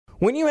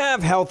When you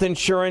have health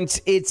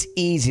insurance, it's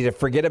easy to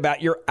forget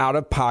about your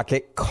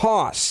out-of-pocket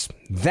costs.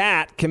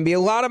 That can be a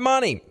lot of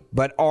money,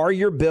 but are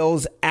your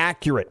bills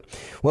accurate?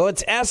 Well,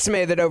 it's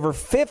estimated that over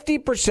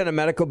 50% of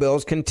medical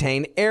bills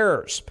contain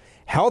errors.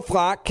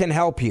 HealthLock can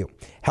help you.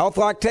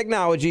 HealthLock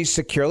technology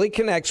securely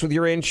connects with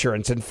your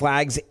insurance and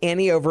flags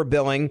any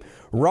overbilling,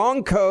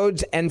 wrong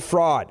codes, and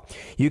fraud.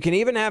 You can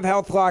even have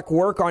HealthLock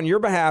work on your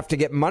behalf to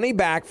get money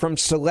back from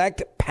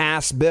select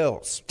past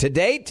bills. To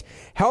date,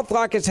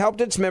 HealthLock has helped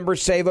its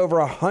members save over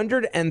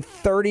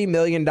 $130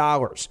 million.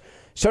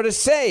 So to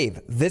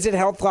save, visit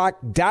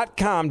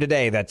healthlock.com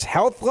today. That's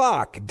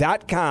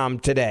healthlock.com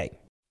today.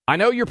 I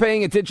know you're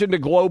paying attention to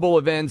global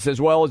events as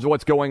well as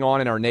what's going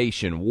on in our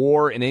nation.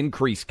 War and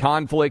increased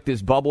conflict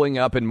is bubbling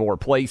up in more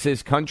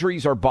places.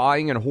 Countries are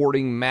buying and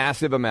hoarding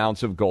massive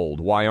amounts of gold.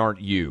 Why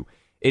aren't you?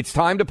 It's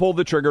time to pull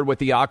the trigger with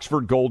the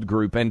Oxford Gold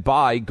Group and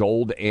buy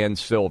gold and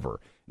silver.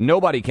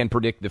 Nobody can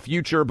predict the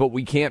future, but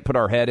we can't put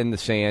our head in the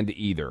sand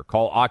either.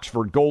 Call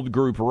Oxford Gold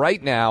Group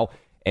right now,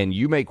 and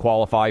you may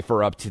qualify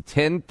for up to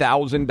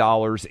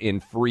 $10,000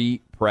 in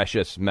free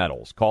precious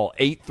metals. Call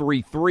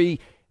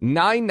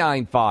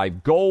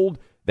 833-995-GOLD.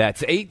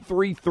 That's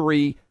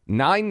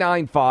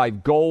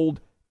 833-995-GOLD,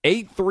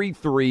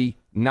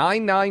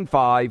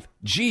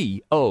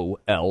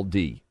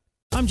 833-995-GOLD.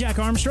 I'm Jack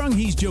Armstrong.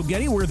 He's Joe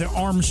Getty. We're the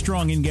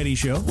Armstrong and Getty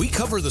Show. We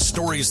cover the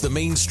stories the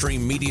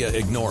mainstream media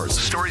ignores.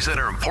 Stories that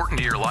are important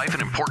to your life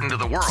and important to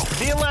the world.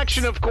 The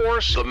election, of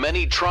course. The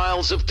many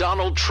trials of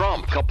Donald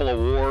Trump. Couple of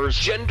wars.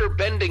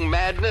 Gender-bending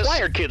madness.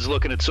 Why are kids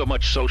looking at so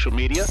much social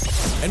media?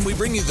 And we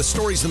bring you the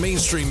stories the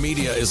mainstream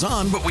media is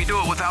on, but we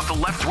do it without the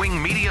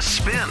left-wing media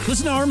spin.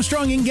 Listen to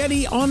Armstrong and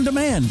Getty on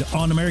demand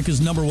on America's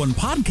 #1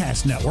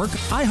 podcast network,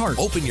 iHeart.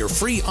 Open your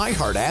free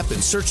iHeart app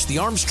and search The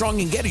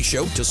Armstrong and Getty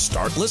Show to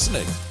start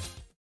listening.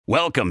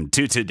 Welcome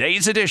to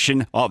today's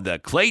edition of the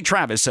Clay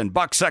Travis and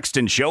Buck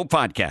Sexton Show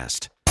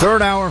podcast.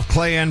 Third hour of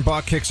Clay and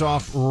Buck kicks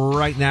off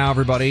right now,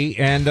 everybody,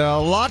 and a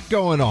lot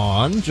going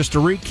on. Just to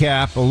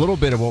recap a little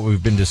bit of what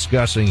we've been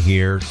discussing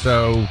here.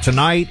 So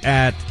tonight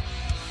at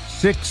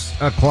 6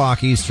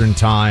 o'clock Eastern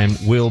Time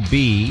will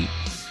be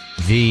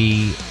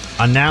the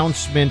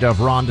announcement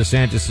of Ron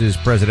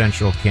DeSantis'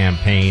 presidential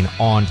campaign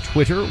on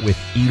Twitter with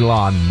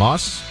Elon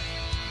Musk.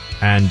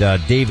 And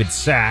David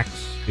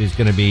Sachs is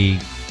going to be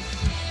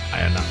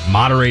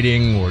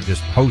moderating or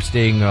just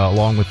hosting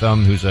along with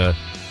them, who's a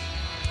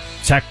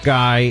tech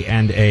guy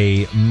and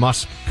a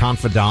Musk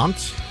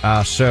confidant.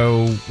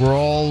 So we're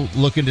all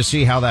looking to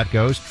see how that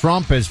goes.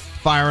 Trump is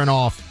firing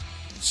off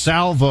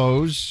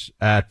salvos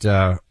at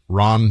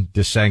Ron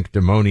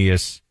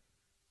DeSanctimonious.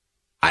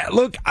 I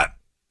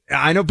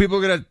know people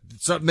are going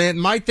to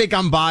might think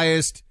I'm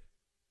biased.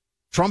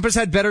 Trump has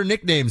had better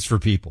nicknames for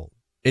people.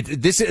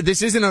 This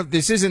isn't a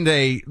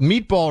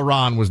Meatball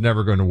Ron was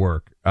never going to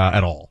work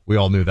at all. We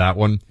all knew that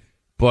one.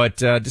 But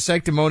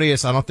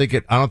DeSanctimonious, I don't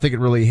think it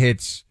really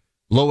hits.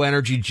 Low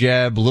energy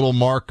Jeb, Little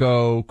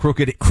Marco,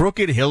 Crooked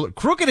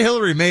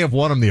Hillary may have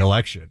won him the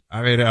election.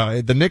 I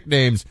mean, the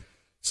nicknames.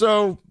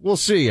 So we'll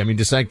see. I mean,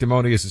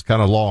 DeSanctimonious is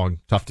kind of long,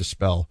 tough to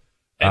spell.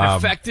 An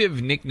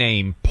effective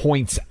nickname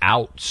points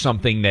out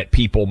something that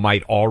people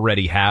might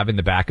already have in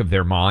the back of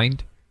their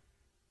mind.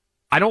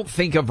 I don't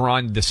think of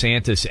Ron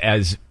DeSantis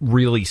as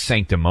really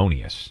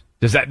sanctimonious.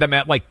 Does that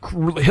mean, like,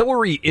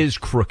 Hillary is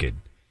crooked?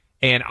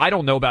 And I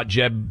don't know about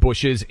Jeb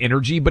Bush's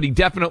energy, but he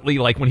definitely,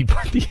 like, when he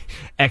put the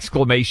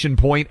exclamation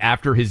point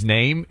after his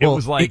name, it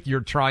was like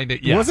you're trying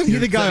to. Yeah, wasn't he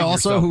the guy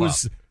also who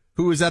was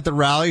at the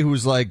rally who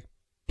was like,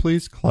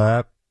 "Please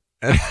clap"?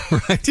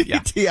 Right?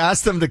 Yeah. He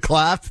asked them to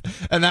clap,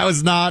 and that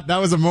was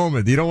a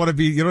moment. You don't want to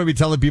be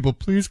telling people,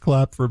 "Please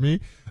clap for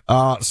me."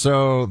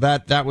 So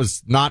that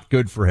was not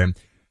good for him.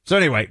 So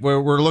anyway,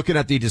 we're looking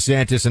at the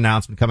DeSantis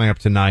announcement coming up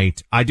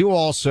tonight. I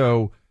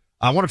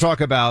want to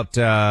talk about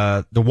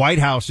the White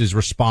House's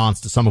response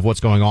to some of what's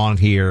going on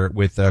here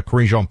with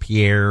Karine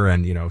Jean-Pierre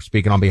and,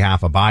 speaking on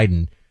behalf of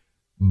Biden.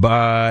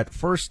 But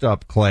first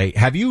up, Clay,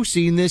 have you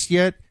seen this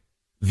yet?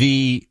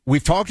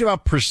 We've talked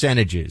about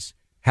percentages.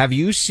 Have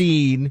you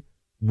seen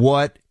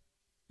what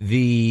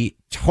the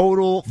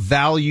total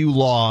value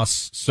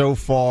loss so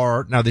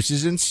far? Now, this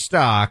is in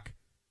stock.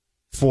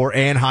 For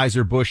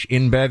Anheuser-Busch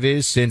InBev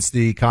is since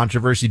the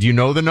controversy. Do you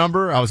know the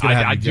number? I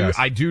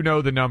do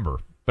know the number,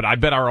 but I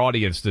bet our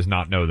audience does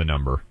not know the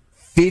number.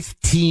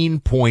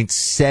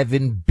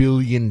 $15.7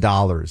 billion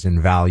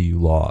in value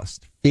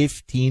lost.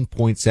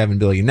 $15.7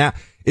 billion. Now,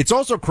 it's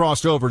also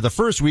crossed over. The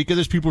first week of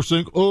this, people were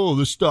saying, oh,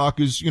 the stock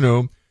is,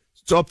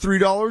 it's up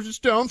 $3, it's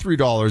down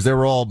 $3. They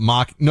were all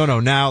No,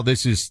 now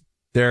this is,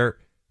 they're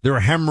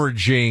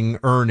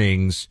hemorrhaging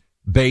earnings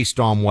based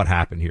on what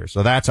happened here.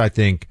 So that's, I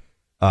think,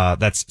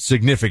 that's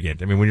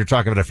significant. I mean, when you're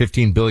talking about a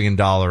 $15 billion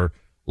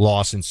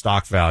loss in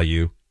stock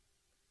value.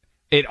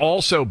 It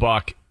also,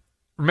 Buck,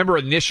 remember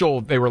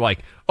they were like,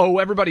 oh,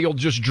 everybody will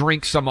just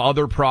drink some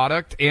other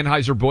product.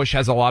 Anheuser-Busch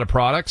has a lot of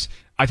products.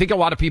 I think a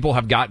lot of people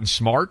have gotten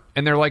smart,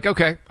 and they're like,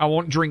 okay, I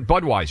won't drink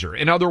Budweiser.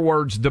 In other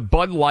words, the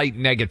Bud Light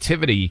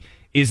negativity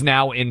is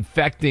now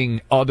infecting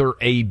other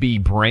AB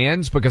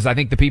brands, because I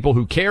think the people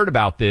who cared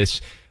about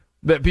this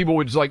that people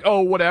would just like,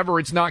 oh, whatever,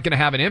 it's not going to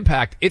have an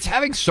impact. It's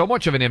having so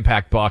much of an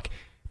impact, Buck.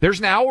 There's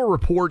now a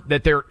report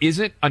that there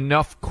isn't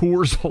enough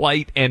Coors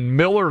Light and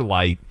Miller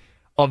Lite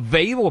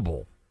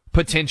available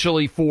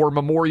potentially for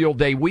Memorial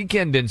Day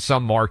weekend in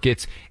some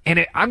markets.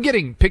 And I'm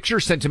getting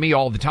pictures sent to me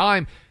all the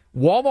time.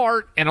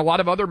 Walmart and a lot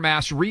of other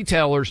mass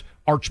retailers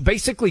are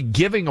basically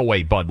giving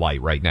away Bud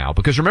Light right now.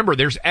 Because remember,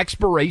 there's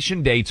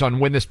expiration dates on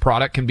when this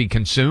product can be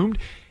consumed.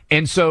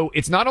 And so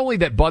it's not only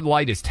that Bud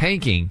Light is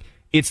tanking,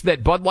 it's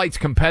that Bud Light's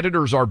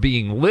competitors are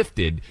being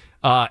lifted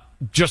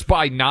just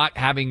by not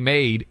having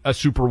made a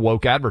super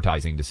woke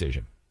advertising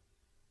decision.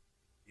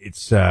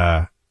 It's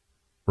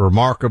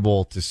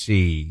remarkable to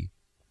see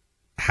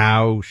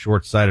how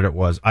short-sighted it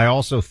was. I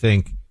also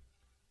think,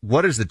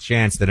 what is the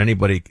chance that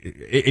anybody,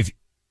 if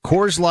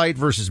Coors Light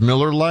versus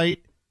Miller Lite,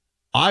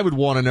 I would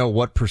want to know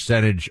what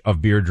percentage of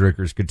beer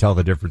drinkers could tell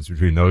the difference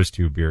between those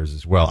two beers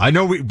as well. I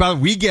know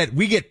we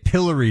get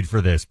pilloried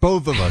for this,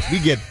 both of us. We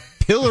get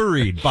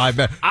pilloried by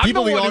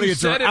people in the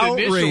audience are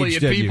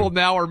outraged and at people you.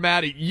 now are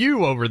mad at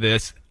you over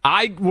this.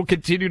 I will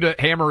continue to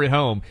hammer it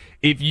home.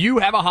 If you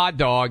have a hot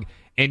dog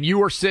and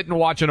you are sitting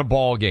watching a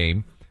ball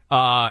game,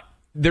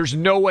 there's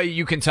no way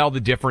you can tell the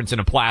difference in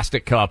a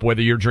plastic cup,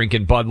 whether you're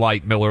drinking Bud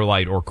Light, Miller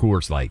Lite, or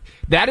Coors Light.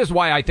 That is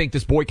why I think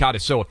this boycott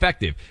is so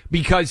effective.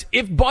 Because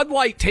if Bud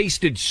Light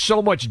tasted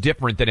so much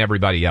different than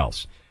everybody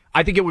else,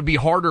 I think it would be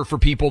harder for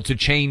people to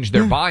change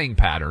their buying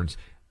patterns.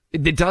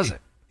 It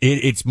doesn't.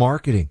 It's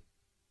marketing.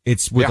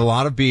 It's with a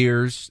lot of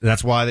beers.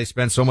 That's why they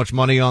spend so much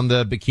money on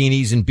the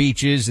bikinis and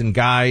beaches and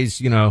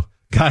guys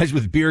guys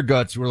with beer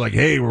guts who are like,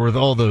 hey, we're with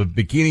all the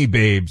bikini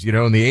babes, in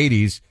the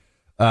 80s.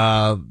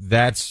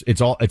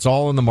 It's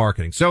all in the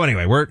marketing. So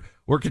anyway,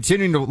 we're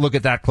continuing to look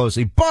at that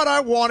closely, but I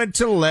wanted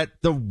to let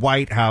the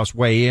White House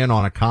weigh in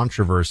on a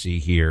controversy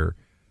here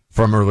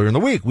from earlier in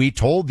the week. We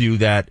told you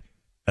that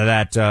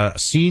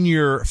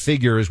senior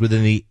figures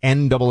within the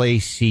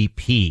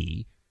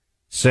NAACP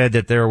said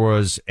that there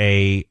was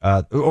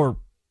or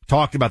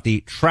talked about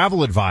the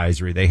travel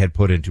advisory they had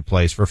put into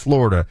place for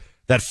Florida,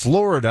 that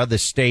Florida, the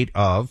state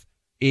of,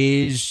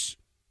 is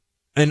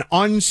an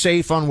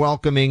unsafe,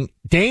 unwelcoming,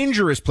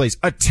 dangerous place,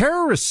 a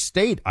terrorist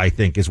state, I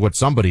think, is what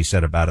somebody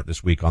said about it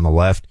this week on the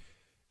left,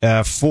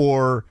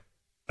 for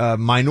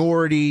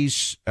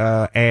minorities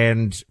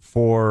and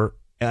for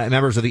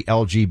members of the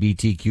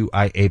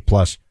LGBTQIA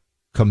plus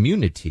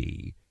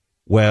community.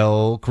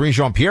 Well, Karine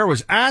Jean-Pierre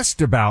was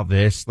asked about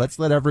this. Let's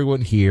let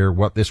everyone hear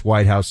what this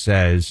White House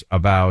says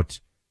about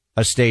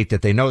a state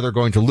that they know they're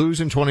going to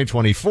lose in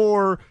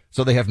 2024,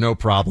 so they have no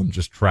problem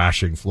just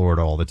trashing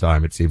Florida all the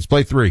time, it seems.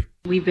 Play 3.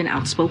 We've been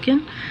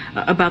outspoken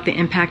about the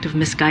impact of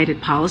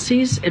misguided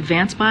policies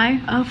advanced by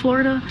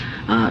Florida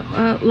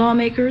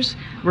lawmakers.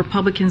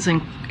 Republicans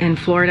in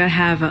Florida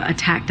have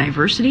attacked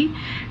diversity.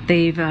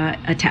 They've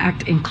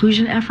attacked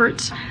inclusion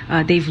efforts.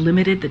 They've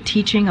limited the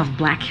teaching of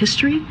Black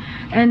history.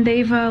 And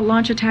they've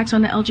launched attacks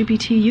on the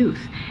LGBT youth,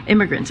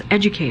 immigrants,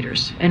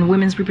 educators, and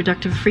women's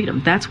reproductive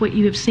freedom. That's what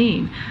you have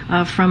seen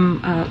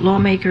from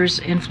lawmakers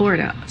in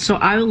Florida. So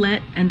I'll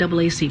let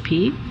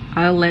NAACP,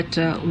 I'll let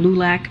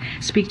LULAC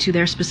speak to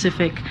their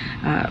specifics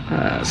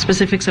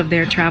of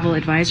their travel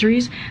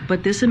advisories.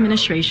 But this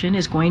administration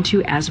is going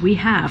to, as we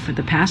have for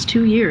the past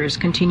 2 years,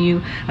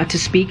 continue to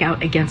speak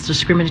out against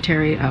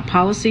discriminatory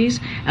policies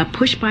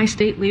pushed by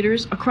state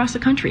leaders across the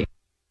country.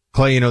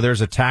 Clay,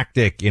 there's a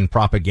tactic in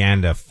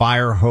propaganda,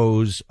 fire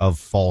hose of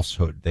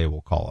falsehood, they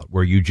will call it,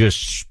 where you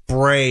just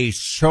spray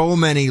so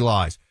many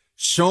lies,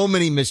 so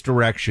many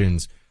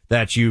misdirections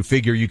that you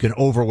figure you can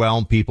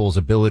overwhelm people's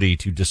ability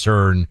to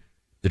discern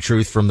the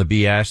truth from the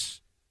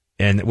BS.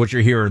 And what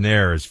you're hearing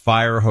there is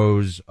fire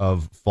hose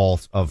of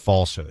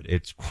falsehood.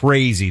 It's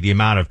crazy the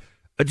amount of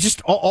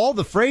just all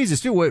the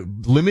phrases too.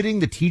 Limiting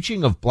the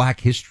teaching of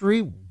Black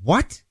history.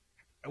 What?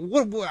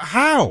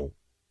 How?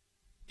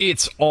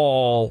 It's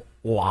all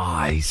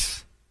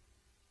lies.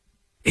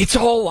 It's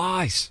all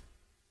lies.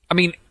 I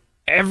mean,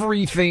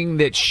 everything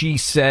that she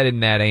said in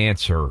that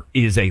answer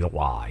is a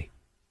lie.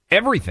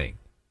 Everything.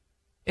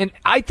 And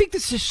I think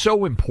this is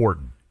so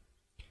important.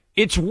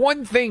 It's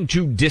one thing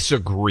to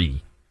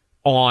disagree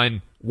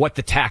on what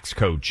the tax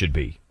code should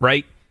be,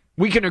 right?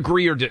 We can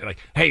agree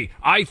hey,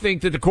 I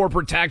think that the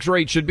corporate tax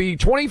rate should be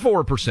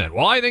 24%.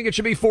 Well, I think it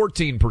should be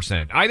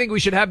 14%. I think we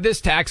should have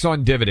this tax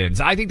on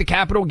dividends. I think the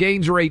capital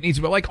gains rate needs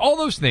to be all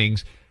those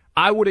things.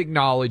 I would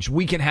acknowledge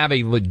we can have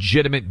a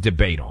legitimate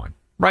debate on,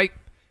 right?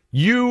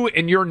 You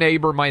and your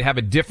neighbor might have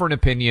a different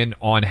opinion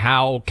on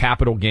how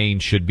capital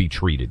gains should be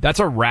treated.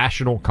 That's a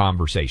rational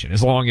conversation,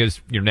 as long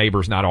as your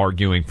neighbor's not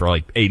arguing for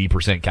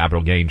 80%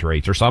 capital gains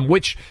rates or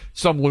which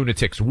some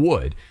lunatics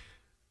would.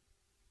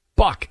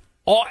 Buck,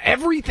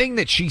 everything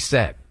that she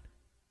said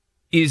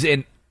is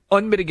an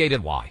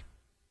unmitigated lie.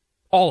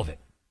 All of it.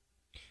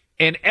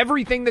 And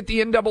everything that the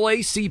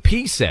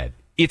NAACP said,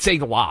 it's a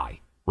lie,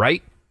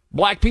 right?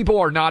 Black people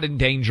are not in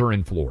danger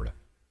in Florida.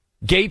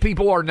 Gay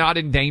people are not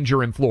in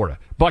danger in Florida.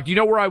 Buck, you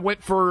know where I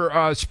went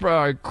for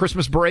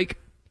Christmas break?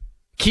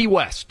 Key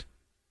West.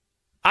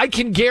 I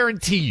can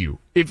guarantee you,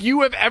 if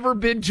you have ever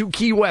been to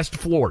Key West,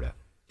 Florida,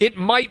 It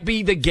might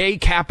be the gay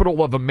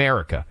capital of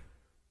America.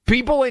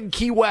 People in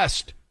Key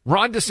West,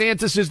 Ron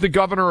DeSantis is the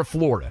governor of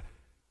Florida.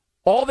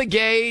 All the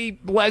gay,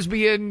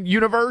 lesbian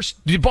universe,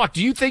 Buck,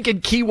 do you think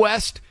in Key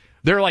West,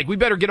 they're like, we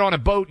better get on a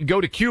boat and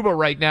go to Cuba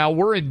right now.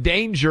 We're in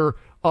danger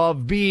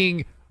of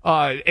being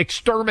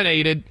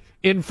exterminated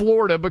in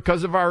Florida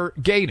because of our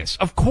gayness.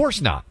 Of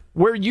course not.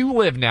 Where you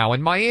live now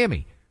in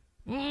Miami,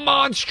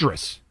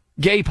 monstrous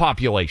gay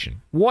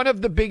population. One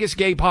of the biggest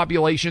gay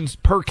populations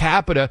per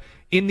capita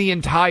in the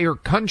entire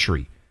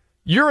country.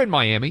 You're in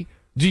Miami.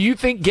 Do you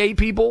think gay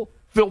people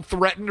feel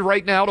threatened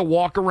right now to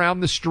walk around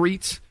the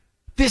streets?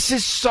 This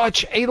is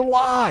such a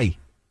lie.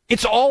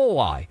 It's all a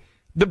lie.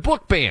 The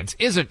book bans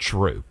isn't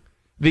true.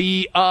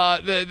 The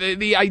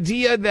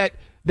idea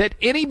that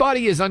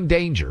anybody is in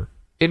danger.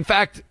 In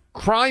fact,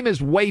 crime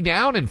is way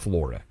down in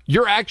Florida.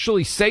 You're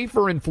actually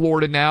safer in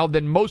Florida now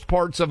than most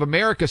parts of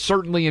America,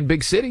 certainly in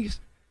big cities.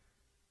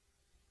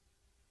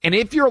 And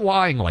if you're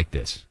lying like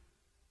this,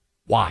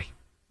 why?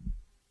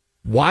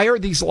 Why are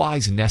these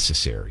lies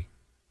necessary?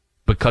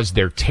 Because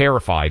they're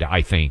terrified,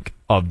 I think,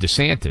 of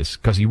DeSantis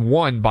because he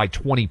won by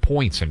 20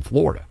 points in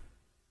Florida.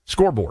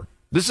 Scoreboard.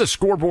 This is a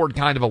scoreboard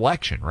kind of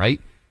election,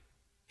 right?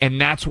 And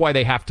that's why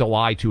they have to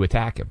lie to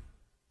attack him.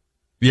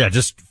 Yeah,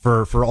 just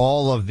for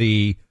all of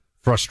the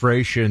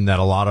frustration that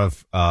a lot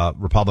of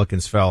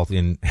Republicans felt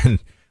and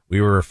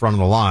we were front of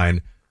the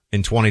line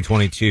in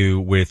 2022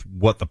 with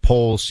what the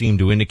polls seemed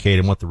to indicate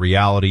and what the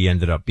reality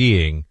ended up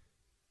being.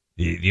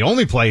 The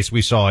only place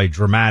we saw a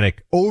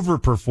dramatic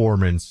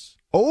overperformance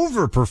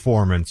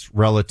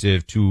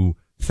relative to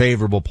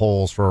favorable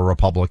polls for a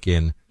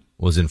Republican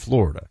was in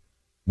Florida,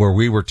 where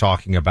we were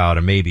talking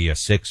about maybe a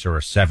 6 or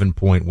a 7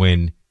 point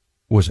win.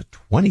 It was a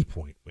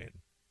 20-point win.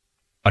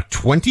 A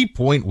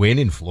 20-point win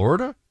in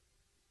Florida?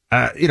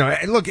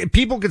 Look,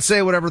 people can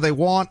say whatever they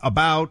want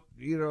about,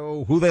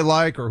 who they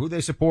like or who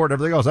they support,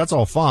 everything else. That's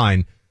all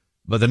fine.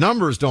 But the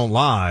numbers don't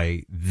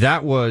lie.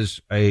 That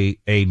was a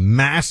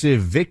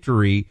massive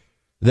victory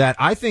that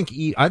I think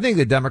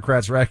the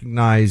Democrats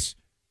recognize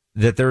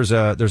that there's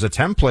a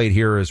template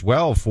here as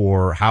well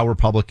for how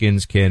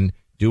Republicans can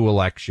do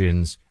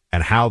elections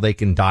and how they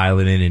can dial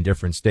it in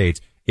different states.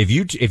 If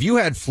you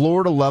had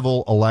Florida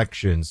level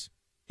elections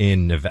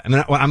in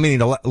Nevada, I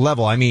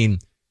mean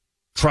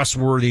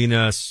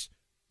trustworthiness,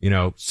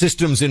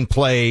 systems in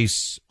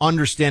place,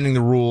 understanding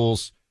the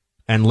rules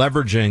and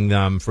leveraging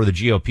them for the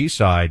GOP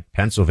side,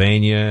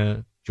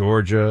 Pennsylvania,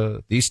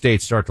 Georgia, these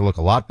states start to look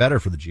a lot better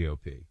for the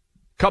GOP.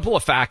 Couple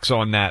of facts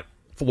on that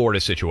Florida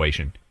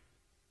situation.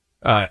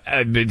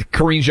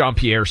 Karine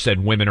Jean-Pierre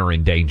said women are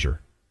in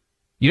danger.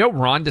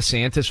 Ron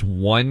DeSantis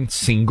won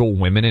single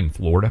women in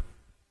Florida.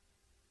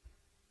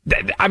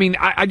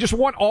 I just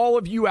want all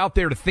of you out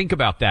there to think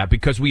about that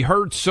because we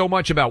heard so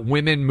much about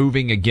women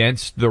moving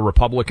against the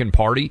Republican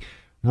Party.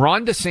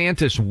 Ron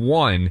DeSantis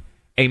won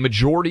a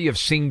majority of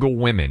single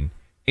women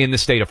in the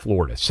state of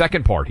Florida.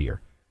 Second part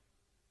here.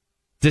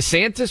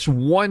 DeSantis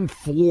won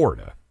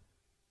Florida,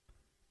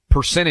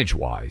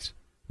 percentage-wise,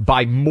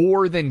 by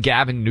more than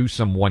Gavin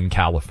Newsom won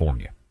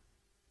California.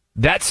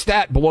 That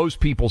stat blows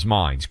people's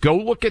minds. Go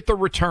look at the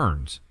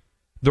returns.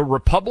 The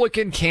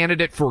Republican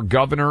candidate for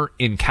governor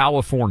in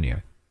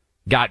California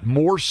got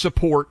more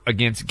support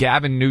against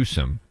Gavin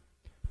Newsom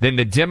than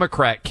the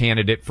Democrat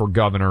candidate for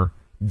governor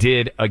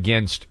did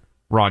against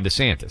Ron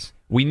DeSantis.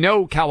 We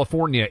know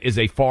California is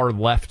a far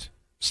left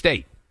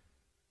state.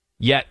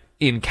 Yet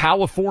in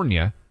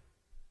California,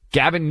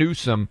 Gavin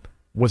Newsom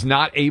was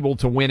not able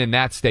to win in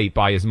that state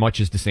by as much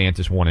as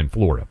DeSantis won in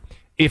Florida.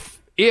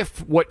 If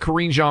what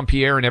Karine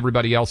Jean-Pierre and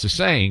everybody else is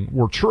saying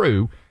were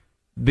true,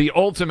 the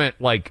ultimate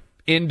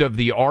end of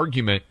the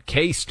argument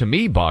case to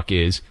me, Buck,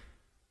 is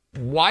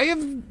why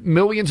have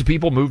millions of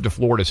people moved to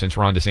Florida since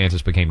Ron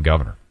DeSantis became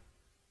governor?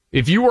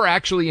 If you were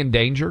actually in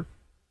danger,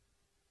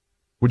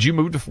 would you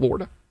move to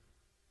Florida?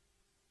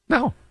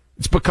 No.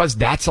 It's because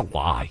that's a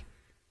lie.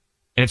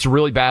 And it's a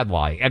really bad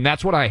lie. And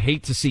that's what I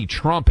hate to see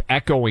Trump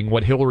echoing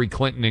what Hillary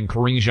Clinton and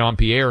Karine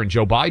Jean-Pierre and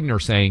Joe Biden are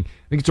saying.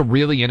 I think it's a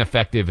really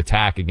ineffective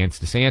attack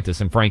against DeSantis.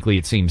 And frankly,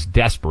 it seems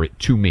desperate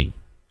to me.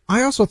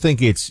 I also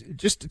think it's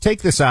just to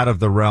take this out of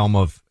the realm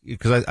of,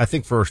 because I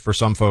think for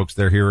some folks,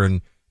 they hear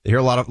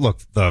a lot of, look,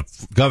 the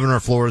governor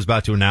of Florida is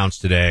about to announce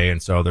today.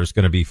 And so there's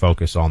going to be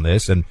focus on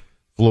this. And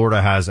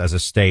Florida has, as a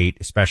state,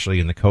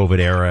 especially in the COVID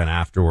era and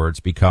afterwards,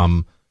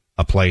 become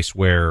a place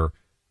where,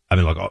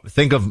 look,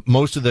 think of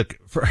most of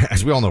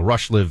as we all know,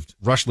 Rush lived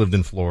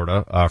in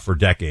Florida, for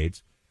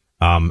decades.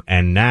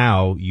 And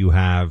now you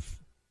have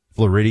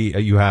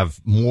Florida, you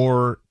have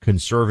more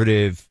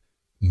conservative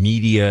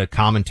media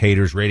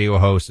commentators, radio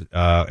hosts,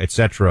 et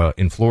cetera,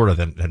 in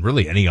Florida than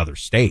really any other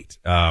state.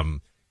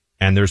 And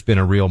there's been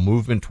a real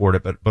movement toward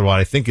it. But what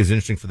I think is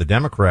interesting for the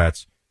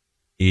Democrats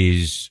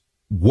is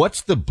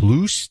what's the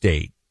blue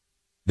state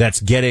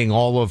that's getting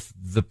all of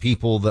the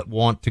people that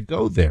want to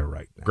go there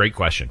right now? Great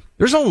question.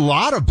 There's a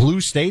lot of blue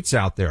states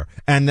out there,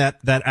 and that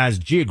as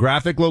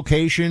geographic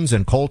locations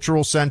and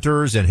cultural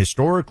centers and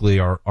historically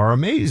are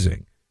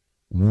amazing.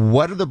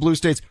 What are the blue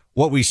states?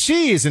 What we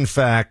see is, in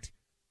fact,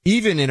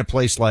 Even in a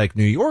place like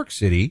New York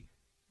City,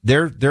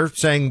 they're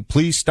saying,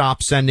 please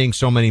stop sending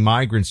so many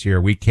migrants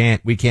here. We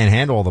can't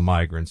handle all the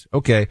migrants.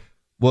 Okay.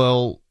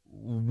 Well,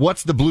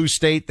 what's the blue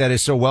state that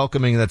is so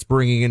welcoming that's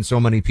bringing in so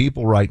many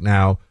people right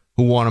now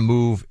who want to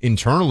move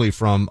internally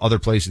from other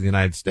places in the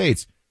United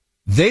States?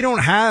 They don't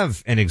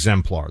have an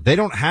exemplar. They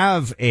don't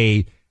have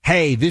a,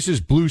 hey, this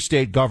is blue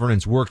state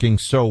governance working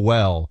so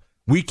well.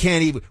 We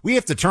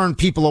have to turn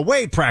people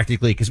away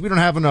practically because we don't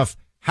have enough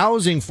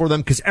housing for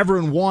them because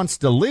everyone wants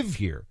to live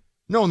here.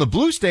 No, in the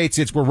blue states,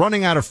 it's we're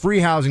running out of free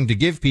housing to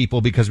give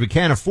people because we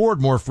can't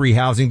afford more free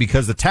housing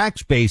because the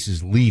tax base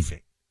is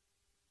leaving.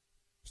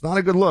 It's not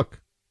a good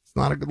look. It's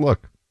not a good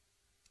look.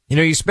 You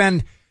know, you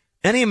spend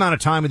any amount of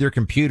time with your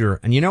computer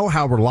and you know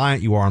how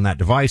reliant you are on that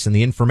device and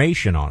the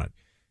information on it.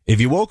 If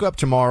you woke up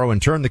tomorrow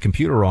and turned the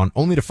computer on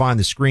only to find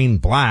the screen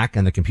black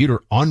and the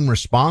computer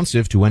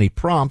unresponsive to any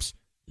prompts,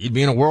 you'd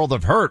be in a world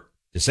of hurt,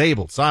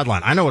 disabled,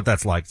 sidelined. I know what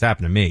that's like. It's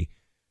happened to me.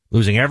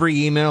 Losing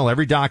every email,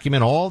 every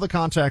document, all the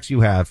contacts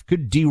you have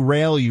could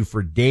derail you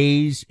for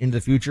days into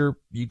the future.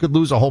 You could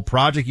lose a whole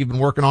project you've been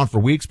working on for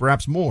weeks,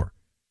 perhaps more.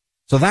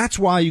 So that's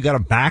why you got to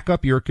back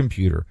up your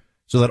computer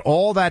so that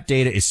all that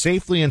data is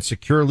safely and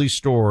securely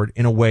stored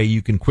in a way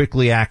you can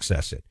quickly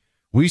access it.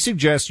 We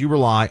suggest you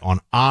rely on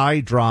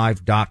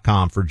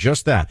iDrive.com for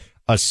just that,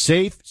 a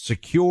safe,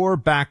 secure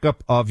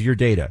backup of your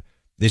data.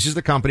 This is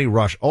the company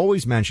Rush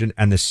always mentioned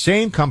and the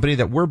same company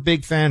that we're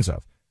big fans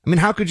of. I mean,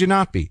 how could you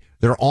not be?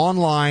 Their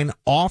online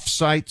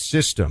off-site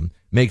system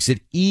makes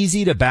it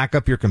easy to back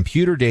up your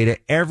computer data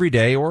every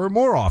day or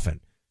more often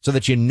so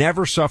that you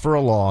never suffer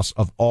a loss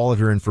of all of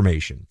your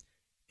information.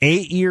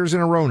 8 years in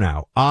a row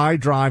now,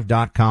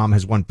 iDrive.com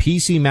has won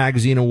PC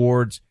Magazine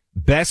Awards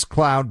Best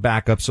Cloud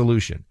Backup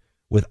Solution.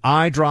 With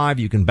iDrive,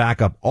 you can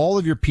back up all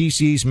of your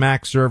PCs,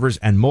 Mac servers,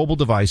 and mobile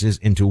devices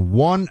into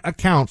one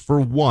account for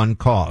one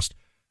cost.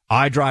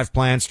 iDrive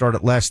plans start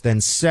at less than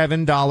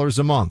 $7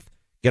 a month.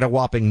 Get a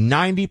whopping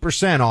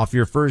 90% off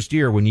your first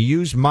year when you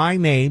use my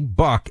name,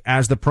 Buck,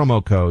 as the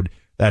promo code.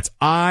 That's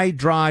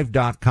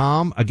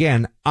iDrive.com.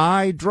 Again,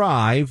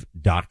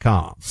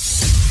 iDrive.com.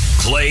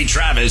 Clay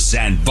Travis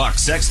and Buck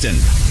Sexton.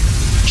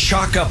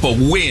 Chalk up a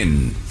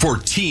win for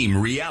Team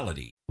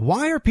Reality.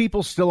 Why are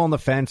people still on the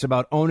fence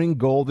about owning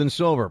gold and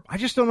silver? I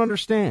just don't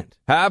understand.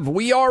 Have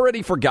we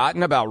already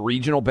forgotten about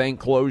regional bank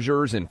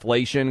closures,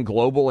 inflation,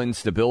 global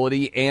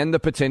instability, and the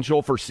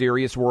potential for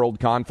serious world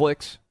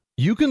conflicts?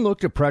 You can look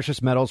to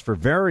precious metals for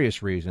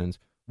various reasons.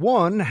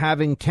 1,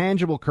 having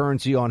tangible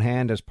currency on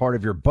hand as part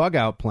of your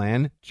bug-out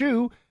plan.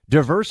 2,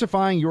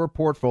 diversifying your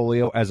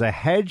portfolio as a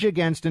hedge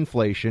against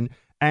inflation.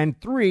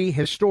 And 3,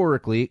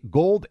 historically,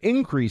 gold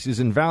increases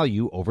in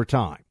value over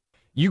time.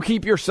 You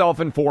keep yourself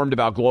informed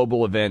about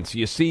global events.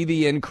 You see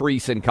the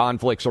increase in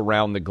conflicts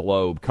around the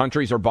globe.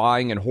 Countries are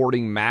buying and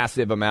hoarding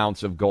massive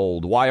amounts of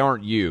gold. Why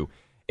aren't you?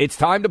 It's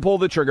time to pull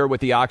the trigger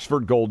with the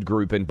Oxford Gold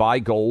Group and buy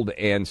gold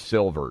and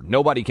silver.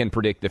 Nobody can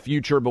predict the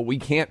future, but we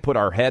can't put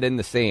our head in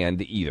the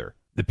sand either.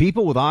 The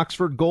people with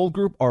Oxford Gold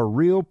Group are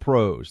real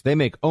pros. They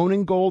make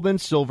owning gold and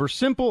silver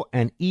simple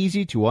and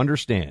easy to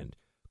understand.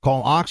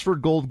 Call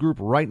Oxford Gold Group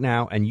right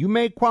now, and you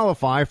may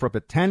qualify for up to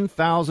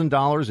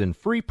 $10,000 in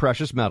free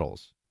precious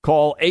metals.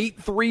 Call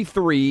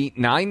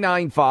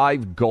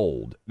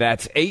 833-995-GOLD.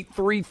 That's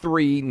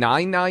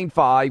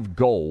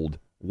 833-995-GOLD.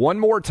 One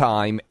more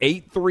time,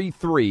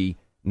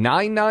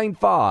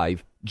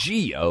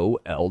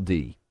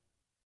 833-995-GOLD.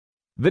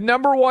 The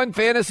number one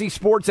fantasy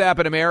sports app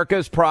in America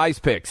is Prize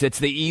Picks. It's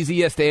the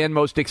easiest and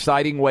most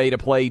exciting way to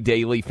play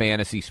daily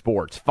fantasy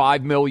sports.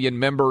 5 million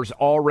members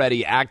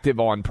already active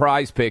on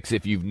Prize Picks.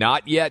 If you've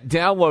not yet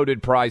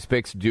downloaded Prize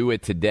Picks, do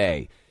it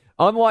today.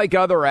 Unlike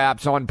other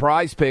apps on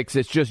Prize Picks,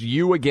 it's just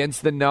you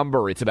against the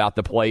number. It's about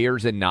the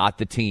players and not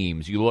the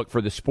teams. You look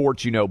for the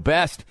sports you know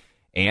best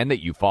and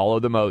that you follow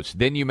the most.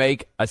 Then you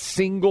make a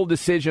single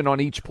decision on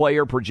each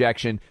player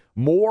projection,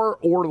 more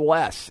or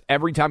less.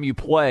 Every time you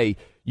play,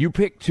 you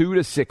pick 2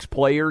 to 6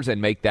 players and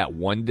make that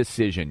one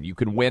decision. You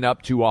can win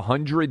up to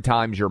 100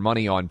 times your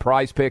money on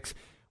Prize Picks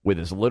with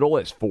as little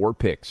as 4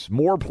 picks.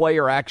 More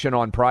player action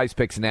on Prize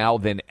Picks now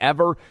than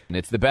ever, and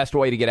it's the best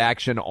way to get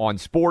action on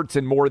sports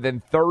in more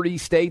than 30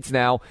 states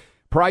now.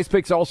 Prize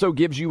Picks also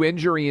gives you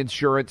injury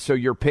insurance so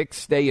your picks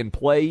stay in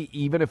play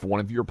even if one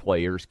of your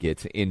players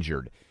gets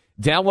injured.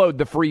 Download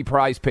the free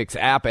Prize Picks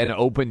app and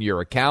open your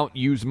account.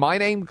 Use my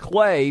name,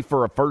 Clay,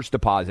 for a first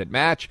deposit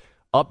match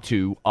up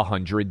to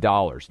 $100.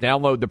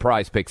 Download the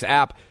Prize Picks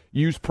app.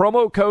 Use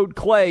promo code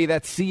CLAY,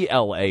 that's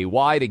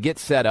C-L-A-Y, to get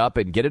set up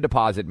and get a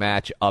deposit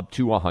match up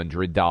to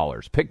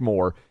 $100. Pick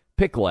more,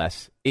 pick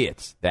less.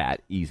 It's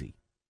that easy.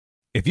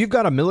 If you've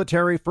got a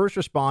military, first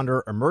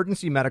responder,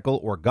 emergency medical,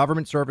 or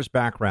government service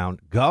background,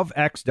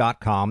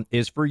 GovX.com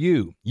is for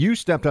you. You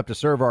stepped up to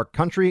serve our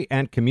country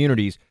and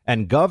communities,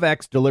 and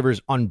GovX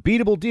delivers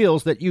unbeatable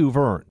deals that you've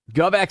earned.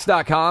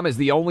 GovX.com is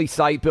the only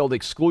site built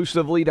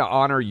exclusively to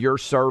honor your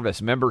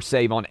service. Members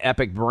save on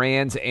epic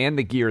brands and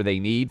the gear they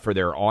need for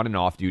their on- and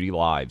off-duty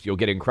lives. You'll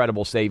get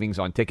incredible savings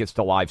on tickets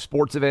to live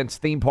sports events,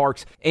 theme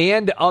parks,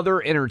 and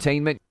other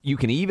entertainment. You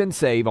can even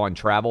save on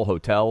travel,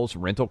 hotels,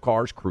 rental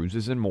cars,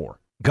 cruises, and more.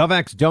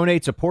 GovX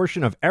donates a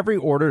portion of every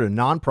order to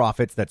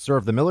nonprofits that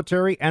serve the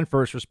military and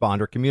first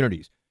responder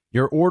communities.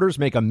 Your orders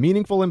make a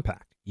meaningful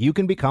impact. You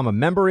can become a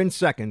member in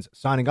seconds.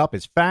 Signing up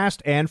is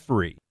fast and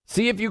free.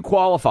 See if you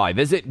qualify.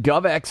 Visit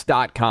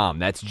govx.com.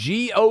 That's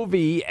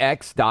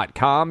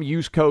govx.com.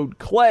 Use code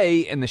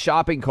CLAY in the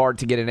shopping cart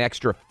to get an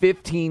extra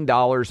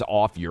 $15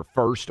 off your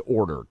first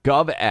order.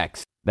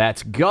 GovX.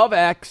 That's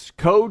GovX,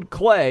 code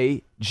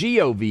CLAY,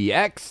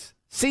 GovXCLAY.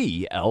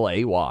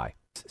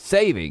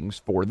 Savings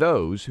for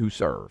those who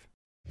serve.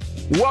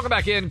 Welcome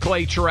back in,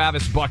 Clay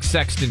Travis, Buck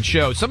Sexton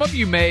Show. Some of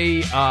you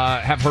may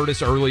have heard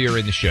us earlier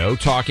in the show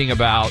talking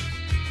about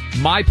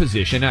my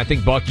position. I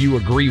think, Buck, you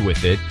agree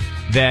with it,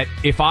 that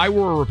if I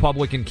were a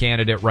Republican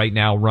candidate right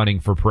now running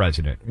for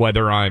president,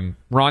 whether I'm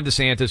Ron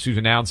DeSantis, who's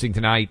announcing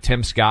tonight,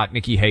 Tim Scott,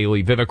 Nikki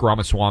Haley, Vivek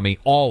Ramaswamy,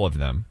 all of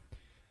them,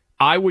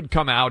 I would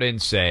come out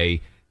and say,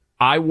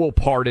 I will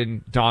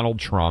pardon Donald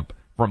Trump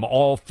from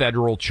all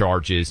federal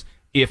charges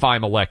if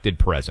I'm elected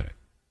president.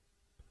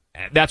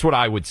 That's what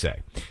I would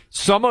say.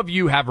 Some of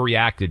you have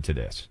reacted to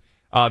this.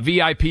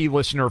 VIP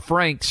listener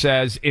Frank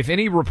says, if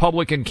any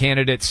Republican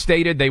candidate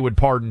stated they would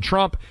pardon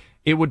Trump,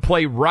 it would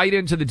play right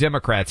into the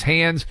Democrats'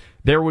 hands.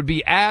 There would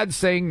be ads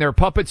saying they're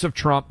puppets of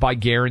Trump by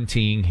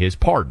guaranteeing his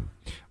pardon.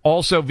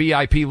 Also,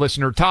 VIP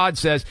listener Todd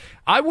says,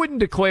 I wouldn't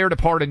declare to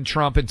pardon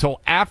Trump until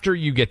after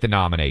you get the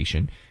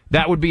nomination.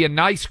 That would be a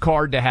nice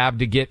card to have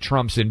to get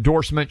Trump's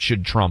endorsement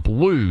should Trump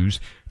lose.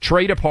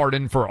 Trade a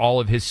pardon for all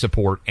of his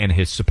support and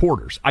his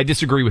supporters. I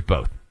disagree with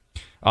both.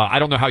 I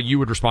don't know how you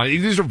would respond.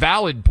 These are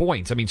valid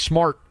points. I mean,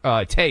 smart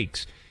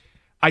takes.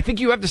 I think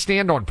you have to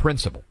stand on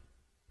principle.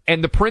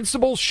 And the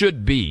principle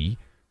should be,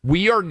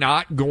 we are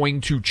not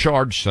going to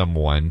charge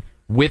someone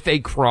with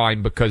a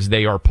crime because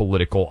they are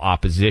political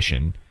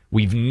opposition.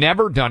 We've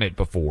never done it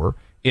before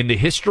in the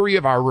history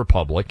of our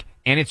republic,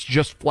 and it's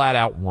just flat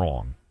out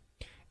wrong.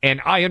 And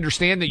I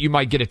understand that you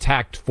might get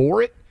attacked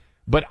for it,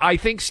 but I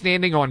think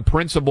standing on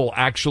principle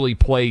actually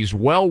plays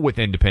well with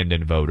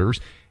independent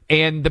voters.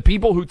 And the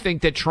people who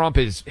think that Trump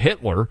is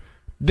Hitler,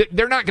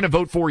 they're not going to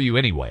vote for you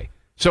anyway.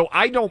 So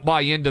I don't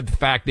buy into the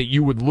fact that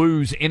you would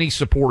lose any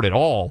support at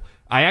all.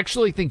 I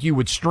actually think you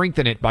would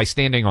strengthen it by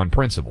standing on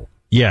principle.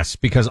 Yes,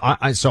 because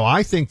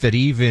I think that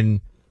even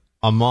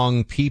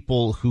among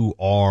people who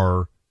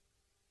are,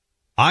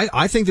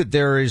 I think that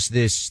there is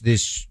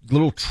this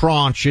little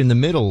tranche in the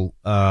middle,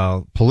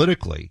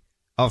 politically,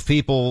 of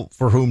people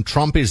for whom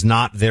Trump is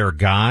not their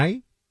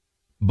guy,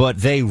 but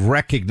they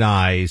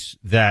recognize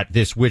that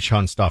this witch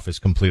hunt stuff is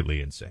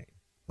completely insane.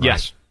 Right?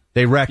 Yes.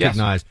 They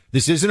recognize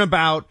this isn't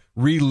about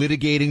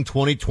relitigating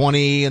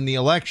 2020 and the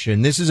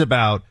election. This is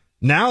about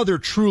now they're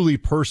truly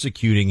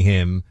persecuting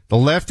him. The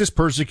left is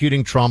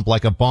persecuting Trump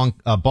like a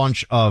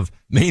bunch of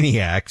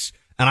maniacs.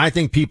 And I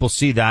think people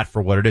see that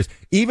for what it is.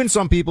 Even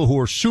some people who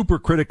are super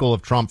critical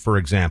of Trump, for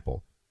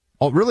example,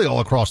 really all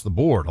across the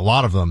board, a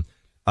lot of them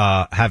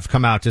have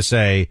come out to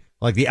say,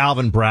 like, the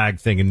Alvin Bragg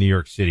thing in New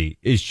York City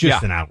is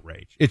just an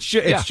outrage. It's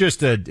just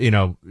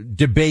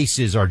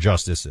debases our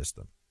justice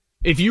system.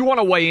 If you want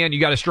to weigh in, you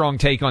got a strong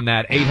take on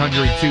that,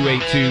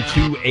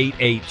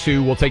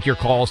 800-282-2882. We'll take your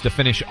calls to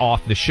finish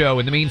off the show.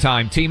 In the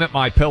meantime, Team at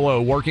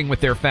MyPillow, working with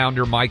their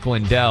founder, Mike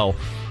Lindell,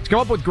 has come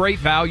up with great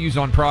values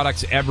on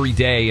products every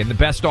day. And the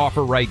best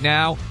offer right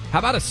now, how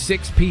about a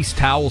 6-piece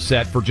towel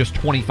set for just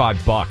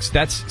 $25?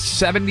 That's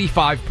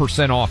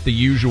 75% off the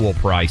usual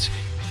price.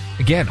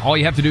 Again, all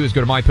you have to do is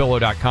go to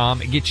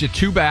MyPillow.com and get you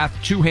 2 bath,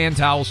 2 hand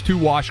towels, 2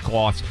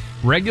 washcloths.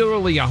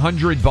 Regularly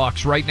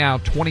 $100, right now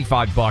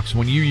 $25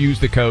 when you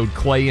use the code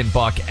Clay and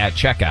Buck at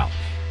checkout.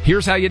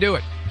 Here's how you do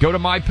it. Go to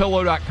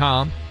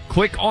MyPillow.com,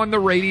 click on the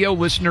radio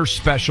listener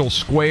special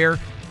square,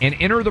 and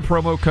enter the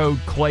promo code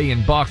Clay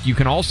and Buck. You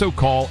can also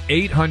call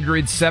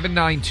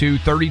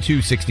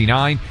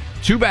 800-792-3269.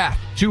 2 bath,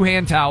 2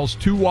 hand towels,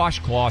 2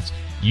 washcloths.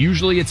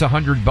 Usually it's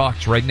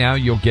 $100. Right now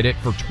you'll get it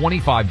for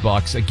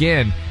 $25.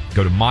 Again,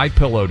 go to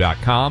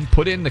MyPillow.com,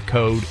 put in the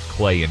code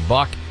Clay and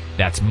Buck.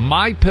 That's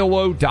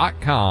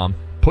MyPillow.com.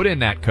 Put in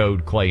that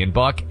code Clay and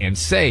Buck and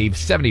save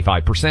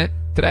 75%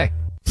 today.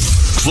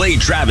 Clay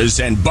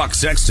Travis and Buck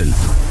Sexton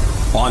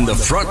on the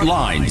front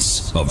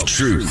lines of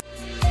truth.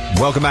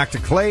 Welcome back to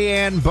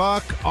Clay and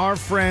Buck. Our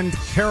friend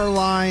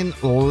Karoline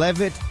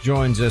Leavitt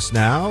joins us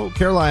now.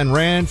 Karoline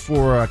ran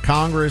for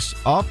Congress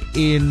up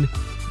in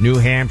New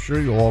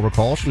Hampshire. You'll all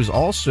recall she was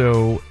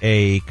also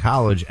a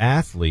college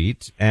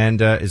athlete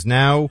and is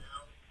now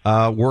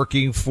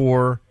working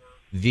for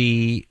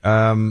the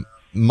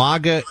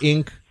MAGA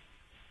Inc.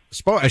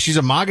 She's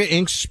a MAGA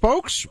Inc.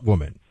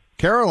 spokeswoman.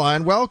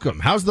 Karoline, welcome.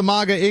 How's the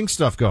MAGA Inc.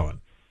 stuff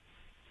going?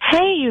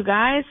 Hey, you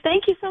guys.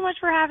 Thank you so much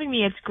for having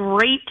me. It's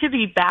great to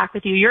be back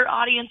with you. Your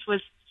audience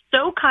was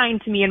so kind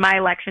to me in my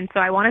election, so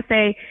I want to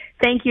say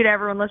thank you to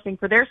everyone listening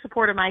for their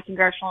support of my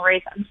congressional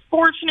race.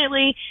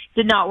 Unfortunately,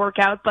 did not work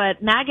out,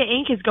 but MAGA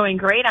Inc. is going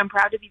great. I'm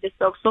proud to be the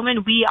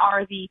spokeswoman. We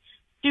are the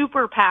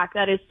super PAC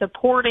that is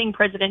supporting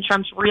President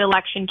Trump's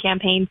reelection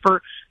campaign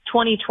for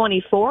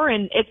 2024,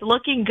 and it's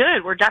looking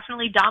good. We're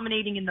definitely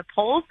dominating in the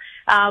polls,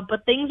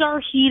 but things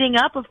are heating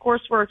up. Of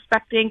course, we're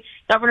expecting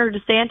Governor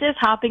DeSantis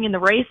hopping in the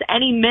race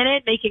any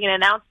minute, making an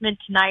announcement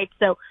tonight.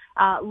 So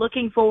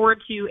looking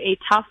forward to a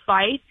tough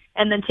fight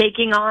and then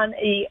taking on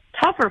a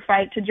tougher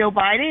fight to Joe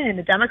Biden and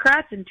the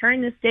Democrats and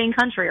turning this dang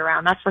country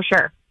around. That's for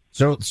sure.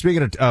 So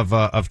speaking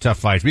of tough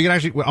fights, we can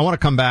actually, I want to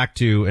come back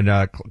to,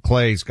 and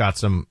Clay's got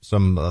some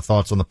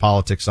thoughts on the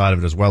politics side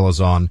of it as well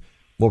as on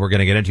what we're going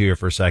to get into here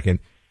for a second.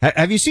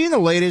 Have you seen the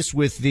latest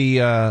with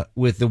the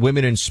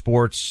women in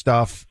sports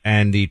stuff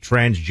and the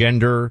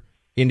transgender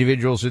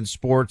individuals in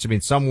sports? I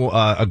mean,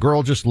 a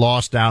girl just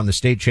lost out in the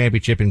state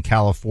championship in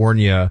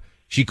California.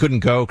 She couldn't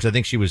go because I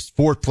think she was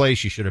fourth place.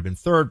 She should have been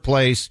third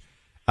place,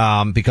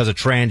 because a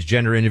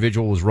transgender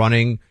individual was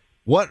running.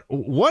 What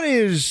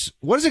is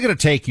it going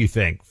to take, you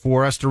think,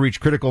 for us to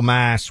reach critical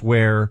mass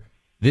where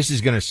this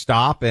is going to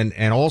stop?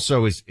 And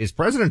also, is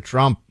President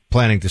Trump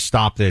planning to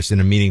stop this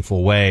in a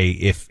meaningful way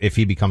if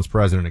he becomes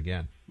president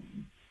again?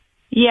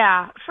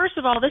 Yeah. First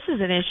of all, this is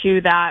an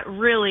issue that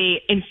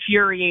really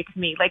infuriates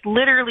me, like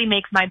literally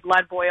makes my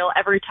blood boil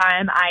every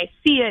time I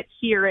see it,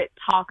 hear it,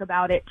 talk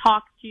about it,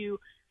 talk to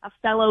a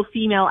fellow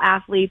female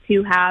athletes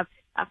who have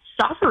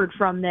suffered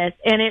from this.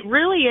 And it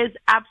really is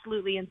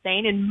absolutely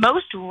insane. And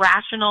most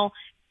rational,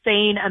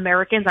 sane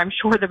Americans, I'm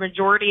sure the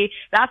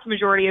vast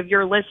majority of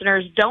your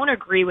listeners don't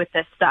agree with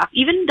this stuff.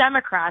 Even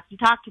Democrats, you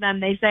talk to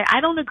them, they say,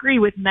 I don't agree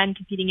with men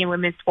competing in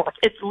women's sports.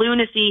 It's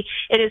lunacy.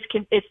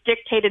 It's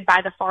dictated by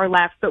the far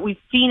left, but we've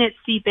seen it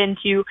seep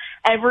into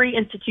every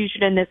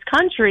institution in this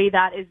country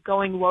that is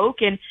going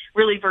woke and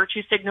really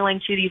virtue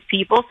signaling to these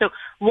people. So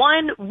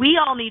one, we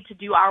all need to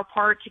do our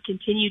part to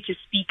continue to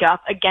speak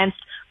up against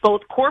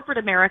both corporate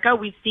America.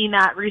 We've seen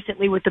that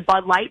recently with the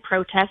Bud Light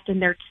protest,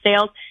 and their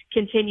sales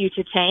continue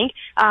to tank.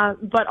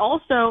 But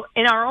also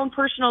in our own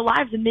personal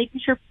lives and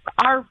making sure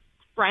our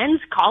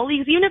friends,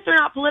 colleagues, even if they're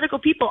not political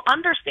people,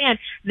 understand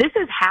this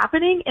is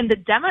happening, and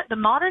the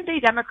modern day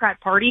Democrat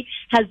Party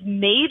has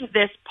made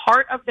this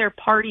part of their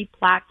party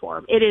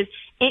platform.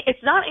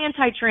 It's not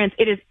anti-trans,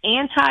 it is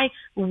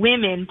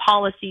anti-women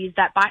policies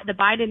that the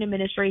Biden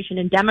administration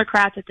and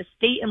Democrats at the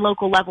state and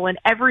local level in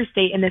every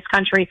state in this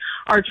country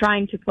are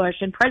trying to push.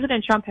 And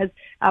President Trump has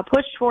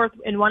pushed forth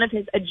in one of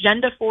his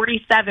Agenda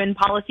 47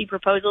 policy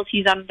proposals.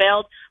 He's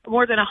unveiled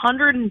more than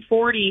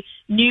 140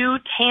 new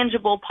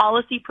tangible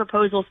policy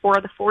proposals for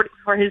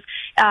his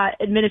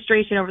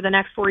administration over the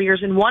next 4 years.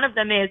 And one of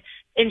them is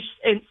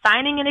in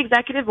signing an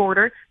executive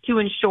order to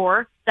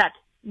ensure that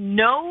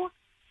no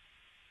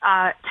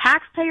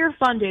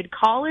taxpayer-funded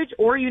college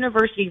or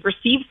university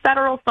receives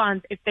federal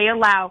funds if they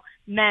allow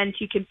men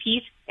to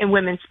compete in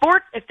women's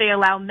sports, if they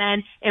allow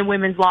men in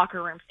women's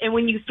locker rooms. And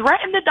when you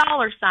threaten the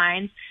dollar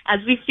signs, as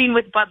we've seen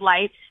with Bud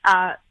Light,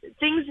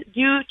 things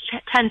do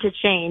tend to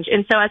change.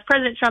 And so as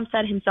President Trump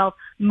said himself,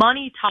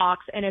 money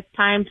talks, and it's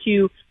time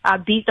to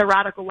beat the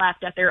radical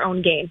left at their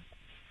own game.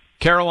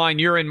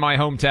 Karoline, you're in my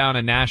hometown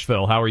in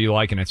Nashville. How are you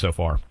liking it so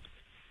far?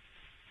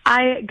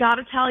 I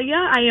gotta tell you,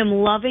 I am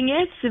loving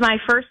it. It's my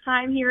first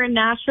time here in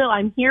Nashville.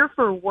 I'm here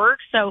for work,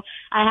 so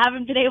I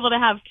haven't been able to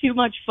have too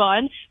much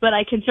fun, but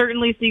I can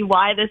certainly see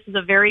why this is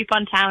a very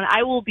fun town.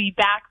 I will be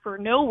back for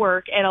no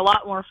work and a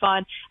lot more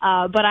fun,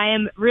 but I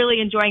am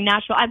really enjoying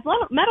Nashville. I've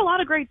met a lot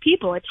of great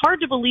people. It's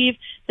hard to believe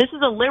this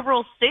is a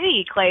liberal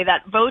city, Clay,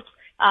 that votes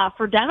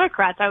for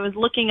Democrats. I was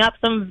looking up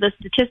some of the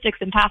statistics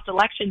in past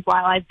elections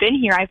while I've been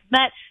here. I've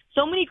met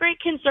so many great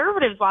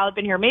conservatives while I've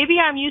been here. Maybe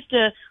I'm used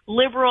to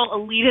liberal,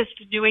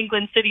 elitist New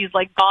England cities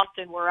like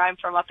Boston, where I'm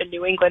from up in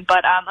New England,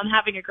 but I'm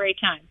having a great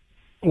time.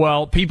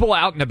 Well, people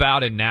out and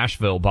about in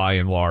Nashville, by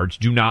and large,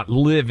 do not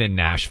live in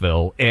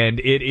Nashville, and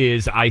it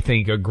is, I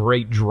think, a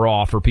great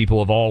draw for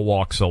people of all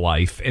walks of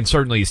life, and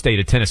certainly the state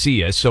of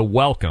Tennessee is, so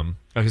welcome,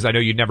 because I know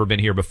you'd never been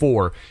here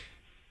before.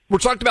 We're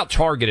talking about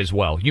Target as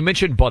well. You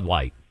mentioned Bud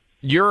Light.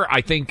 You're, I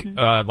think,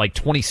 like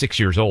 26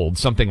 years old,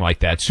 something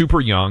like that.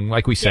 Super young,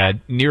 like we said,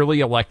 nearly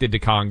elected to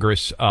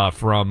Congress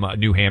from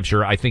New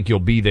Hampshire. I think you'll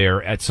be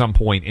there at some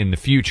point in the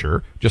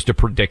future, just a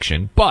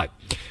prediction. But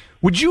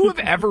would you have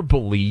ever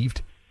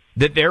believed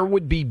that there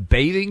would be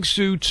bathing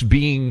suits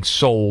being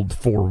sold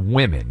for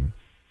women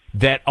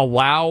that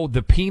allow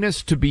the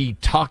penis to be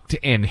tucked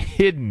and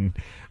hidden?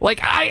 Like,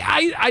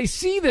 I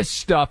see this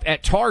stuff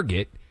at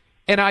Target,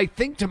 and I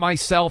think to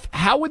myself,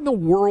 how in the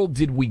world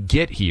did we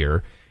get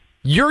here?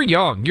 You're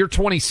young. You're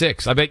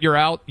 26. I bet you're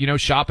out,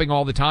 shopping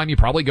all the time. You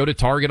probably go to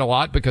Target a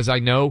lot because I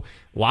know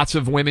lots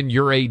of women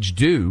your age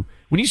do.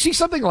 When you see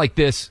something like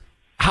this,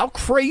 how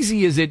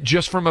crazy is it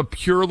just from a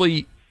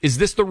purely, is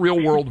this the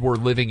real world we're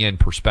living in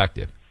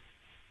perspective?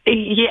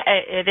 Yeah,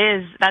 it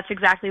is. That's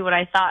exactly what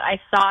I thought.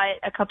 I saw it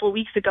a couple of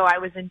weeks ago. I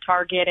was in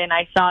Target and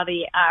I saw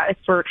the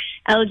for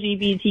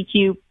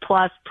LGBTQ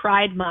plus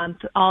Pride Month,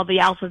 all the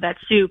alphabet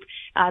soup.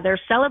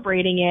 They're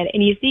celebrating it,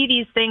 and you see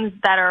these things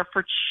that are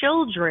for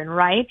children,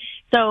 right?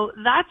 So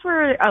that's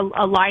where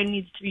a line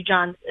needs to be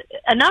drawn.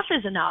 Enough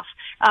is enough,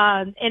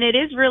 and it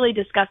is really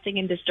disgusting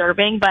and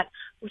disturbing. But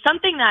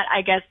something that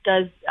I guess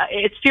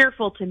it's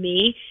fearful to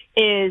me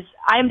is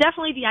I'm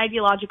definitely the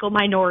ideological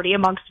minority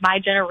amongst my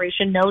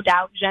generation, no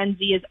doubt. Gen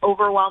Z is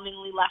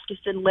overwhelmingly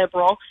leftist and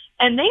liberal,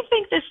 and they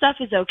think this stuff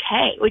is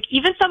okay. Like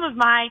even some of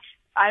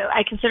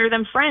I consider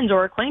them friends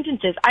or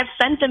acquaintances. I've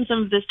sent them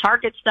some of this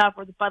Target stuff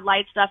or the Bud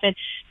Light stuff, and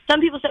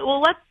some people say,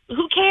 well,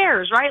 who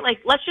cares, right? Like,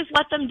 let's just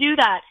let them do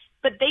that.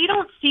 But they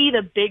don't see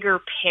the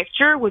bigger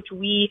picture, which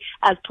we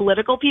as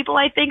political people,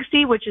 I think,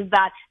 see, which is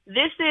that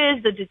this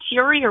is the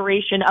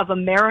deterioration of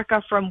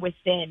America from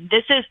within.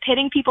 This is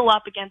pitting people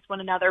up against one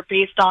another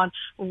based on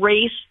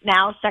race,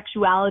 now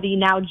sexuality,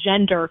 now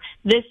gender.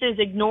 This is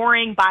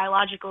ignoring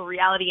biological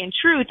reality and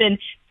truth. And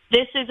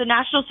this is a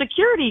national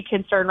security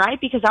concern,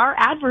 right? Because our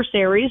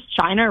adversaries,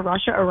 China,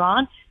 Russia,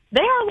 Iran, they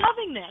are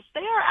loving this.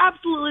 They are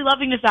absolutely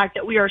loving the fact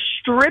that we are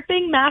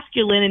stripping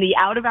masculinity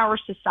out of our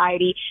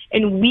society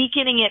and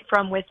weakening it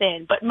from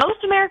within. But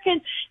most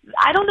Americans,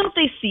 I don't know if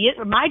they see it,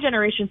 but my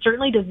generation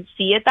certainly doesn't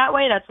see it that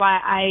way. That's why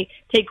I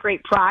take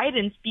great pride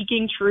in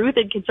speaking truth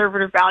and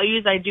conservative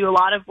values. I do a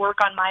lot of work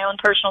on my own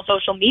personal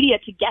social media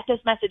to get this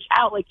message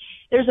out. Like,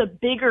 there's a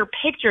bigger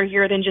picture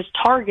here than just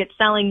Target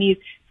selling these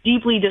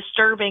deeply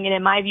disturbing and,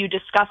 in my view,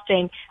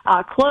 disgusting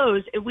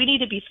clothes. We need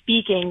to be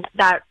speaking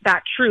that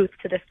truth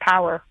to this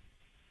power.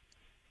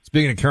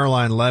 Speaking of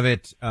Karoline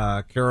Leavitt,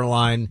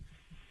 Karoline,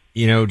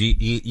 do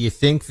you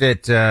think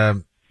that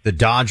the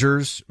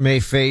Dodgers may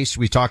face,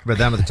 we talked about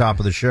them at the top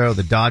of the show,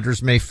 the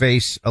Dodgers may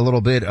face a little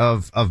bit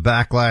of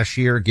backlash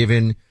here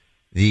given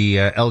the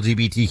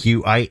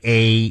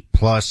LGBTQIA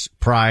plus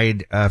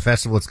Pride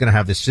Festival? It's going to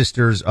have the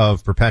Sisters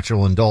of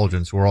Perpetual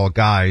Indulgence, who are all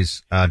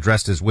guys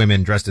dressed as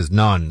women, dressed as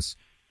nuns.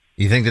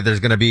 Do you think that there's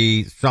going to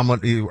be someone,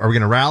 are we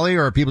going to rally,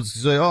 or are people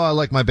just say, oh, I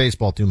like my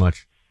baseball too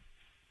much?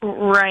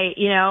 Right.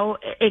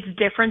 It's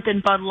different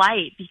than Bud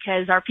Light,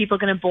 because are people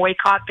going to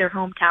boycott their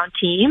hometown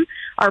team?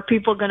 Are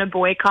people going to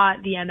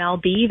boycott the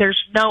MLB? There's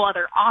no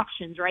other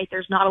options, right?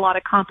 There's not a lot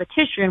of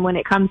competition when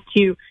it comes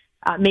to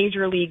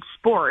major league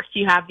sports.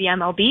 You have the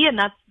MLB, and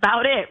that's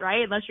about it,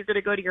 right? Unless you're going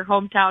to go to your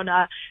hometown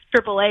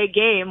AAA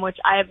game, which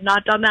I have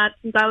not done that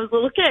since I was a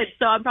little kid,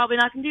 so I'm probably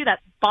not going to do that.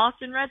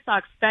 Boston Red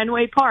Sox,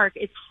 Fenway Park.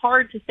 It's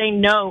hard to say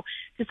no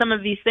to some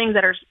of these things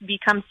that are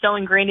become so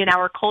ingrained in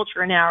our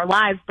culture and in our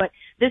lives. But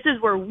this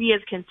is where we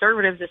as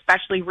conservatives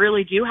especially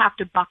really do have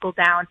to buckle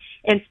down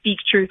and speak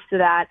truth to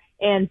that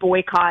and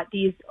boycott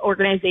these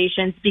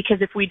organizations, because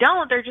if we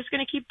don't, they're just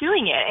going to keep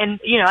doing it. And,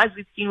 as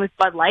we've seen with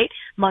Bud Light,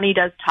 money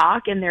does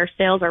talk and their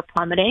sales are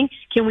plummeting.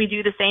 Can we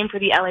do the same for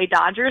the LA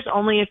Dodgers?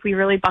 Only if we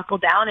really buckle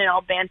down and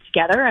all band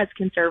together as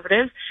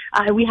conservatives.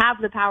 We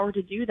have the power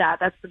to do that.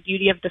 That's the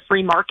beauty of the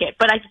free market.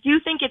 But I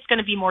do think it's going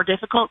to be more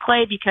difficult,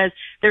 Clay, because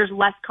there's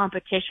less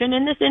competition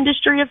in this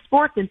industry of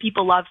sports, and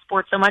people love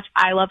sports so much.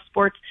 I love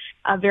sports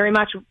very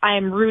much. I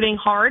am rooting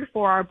hard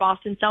for our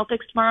Boston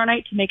Celtics tomorrow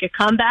night to make a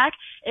comeback.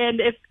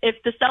 And if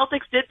the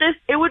Celtics did this,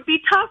 it would be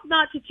tough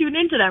not to tune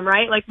into them,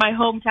 right? Like my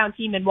hometown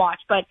team, and watch.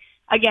 But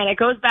again, it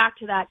goes back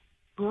to that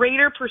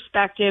greater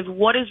perspective.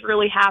 What is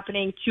really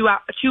happening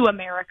to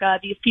America?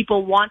 These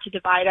people want to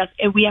divide us,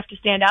 and we have to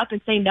stand up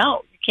and say,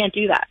 no, you can't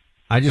do that.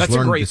 I just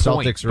learned the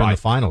Celtics are in the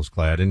finals,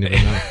 Clay. I didn't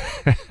even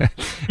know.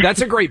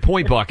 That's a great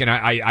point, Buck, and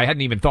I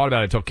hadn't even thought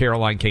about it until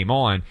Karoline came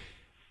on.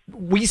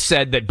 We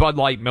said that Bud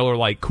Light, Miller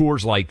Lite,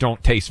 Coors Light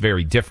don't taste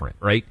very different,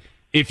 right?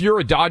 If you're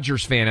a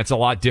Dodgers fan, it's a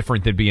lot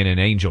different than being an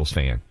Angels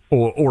fan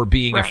or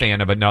being a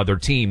fan of another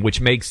team, which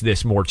makes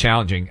this more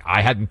challenging.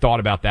 I hadn't thought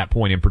about that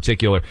point in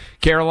particular.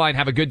 Karoline,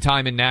 have a good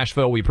time in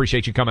Nashville. We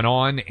appreciate you coming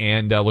on,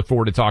 and look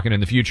forward to talking in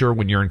the future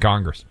when you're in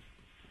Congress.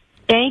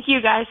 Thank you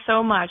guys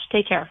so much.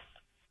 Take care.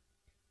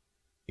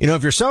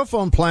 If your cell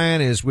phone plan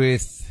is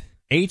with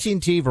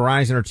AT&T,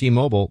 Verizon, or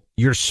T-Mobile,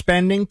 you're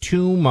spending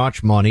too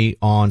much money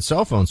on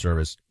cell phone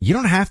service. You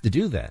don't have to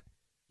do that.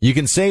 You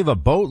can save a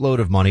boatload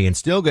of money and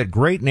still get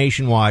great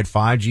nationwide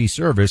 5G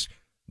service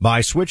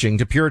by switching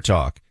to Pure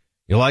Talk.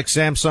 You like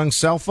Samsung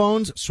cell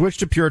phones? Switch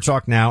to Pure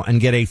Talk now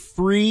and get a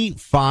free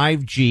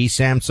 5G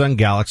Samsung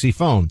Galaxy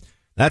phone.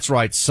 That's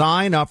right.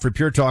 Sign up for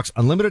Pure Talk's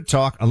unlimited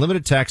talk,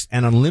 unlimited text,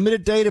 and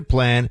unlimited data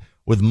plan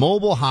with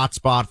mobile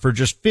hotspot for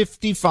just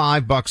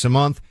 $55 a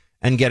month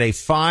and get a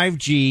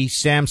 5G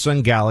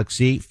Samsung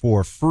Galaxy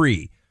for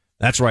free.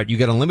 That's right. You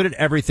get unlimited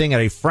everything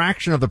at a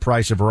fraction of the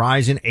price of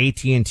Verizon,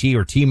 AT&T,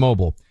 or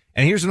T-Mobile.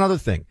 And here's another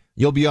thing.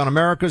 You'll be on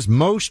America's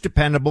most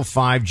dependable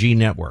 5G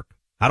network.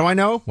 How do I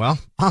know? Well,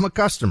 I'm a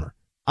customer.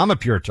 I'm a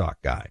Pure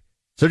Talk guy.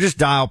 So just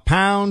dial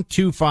pound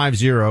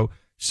 250,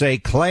 say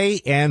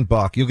Clay and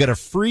Buck. You'll get a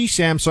free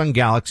Samsung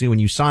Galaxy when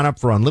you sign up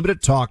for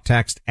unlimited talk,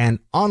 text, and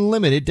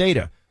unlimited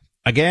data.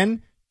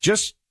 Again,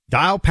 just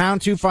dial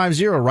pound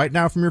 250 right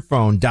now from your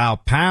phone. Dial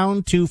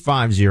pound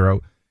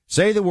 250.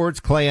 Say the words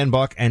Clay and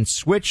Buck and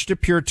switch to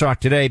Pure Talk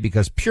today,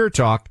 because Pure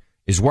Talk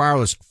is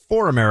wireless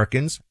for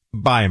Americans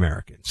by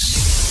Americans.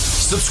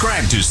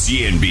 Subscribe to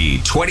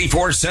CNB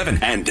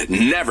 24/7 and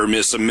never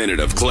miss a minute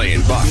of Clay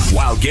and Buck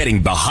while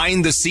getting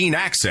behind-the-scene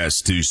access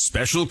to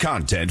special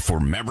content for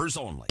members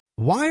only.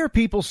 Why are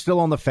people still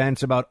on the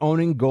fence about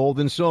owning gold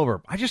and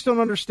silver? I just don't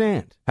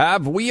understand.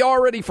 Have we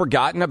already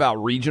forgotten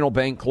about regional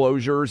bank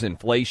closures,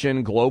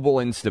 inflation, global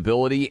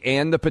instability,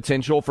 and the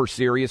potential for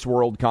serious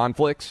world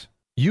conflicts?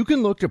 You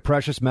can look to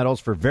precious metals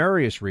for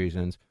various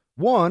reasons.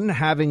 One,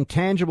 having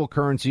tangible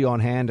currency on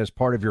hand as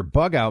part of your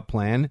bug-out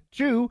plan.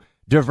 Two,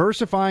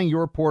 diversifying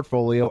your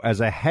portfolio as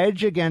a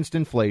hedge against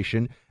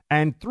inflation.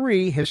 And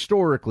three,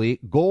 historically,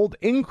 gold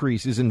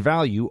increases in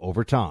value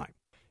over time.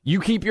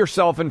 You keep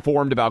yourself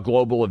informed about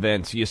global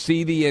events. You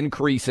see the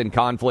increase in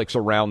conflicts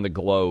around the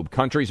globe.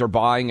 Countries are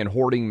buying and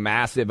hoarding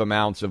massive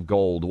amounts of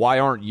gold. Why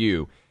aren't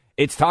you?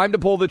 It's time to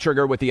pull the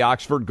trigger with the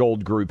Oxford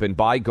Gold Group and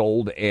buy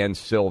gold and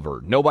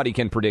silver. Nobody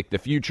can predict the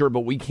future,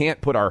 but we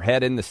can't put our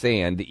head in the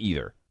sand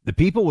either. The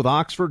people with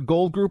Oxford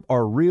Gold Group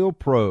are real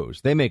pros.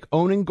 They make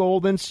owning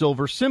gold and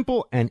silver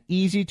simple and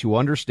easy to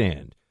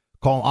understand.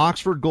 Call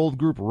Oxford Gold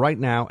Group right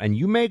now, and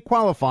you may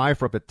qualify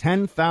for up to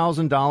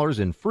 $10,000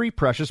 in free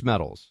precious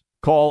metals.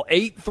 Call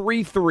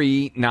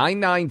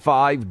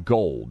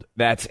 833-995-GOLD.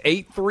 That's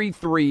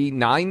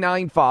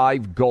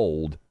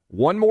 833-995-GOLD.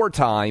 One more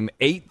time,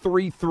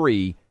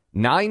 833-995-GOLD.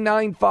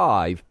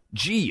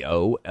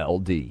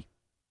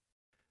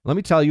 Let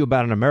me tell you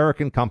about an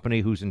American company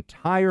whose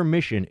entire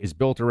mission is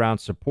built around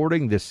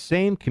supporting this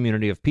same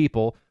community of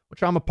people,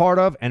 which I'm a part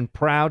of and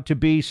proud to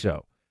be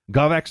so.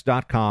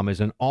 GovX.com is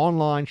an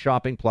online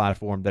shopping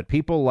platform that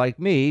people like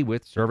me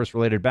with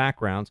service-related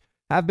backgrounds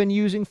have been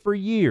using for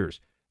years.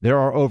 There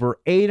are over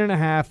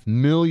 8.5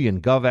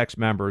 million GovX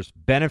members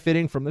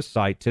benefiting from the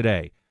site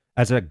today.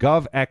 As a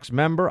GovX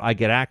member, I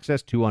get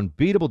access to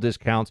unbeatable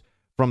discounts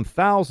from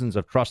thousands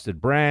of trusted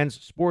brands,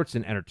 sports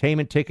and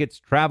entertainment tickets,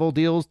 travel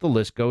deals, the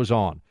list goes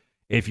on.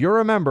 If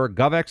you're a member,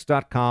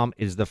 GovX.com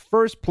is the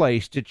first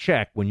place to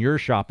check when you're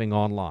shopping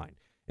online.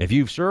 If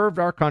you've served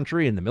our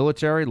country in the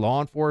military, law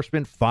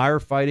enforcement,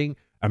 firefighting,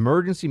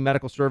 emergency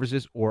medical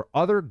services, or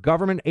other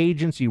government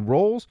agency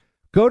roles,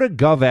 go to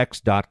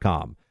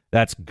GovX.com.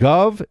 That's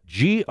GovX.com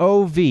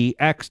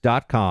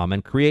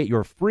and create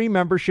your free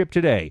membership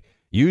today.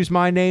 Use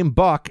my name,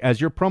 Buck, as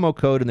your promo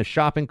code in the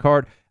shopping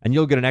cart, and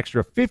you'll get an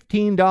extra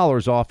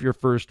 $15 off your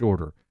first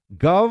order.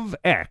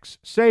 GovX,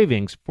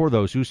 savings for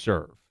those who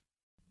serve.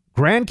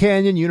 Grand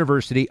Canyon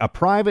University, a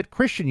private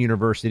Christian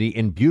university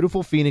in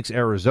beautiful Phoenix,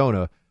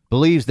 Arizona,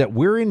 believes that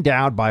we're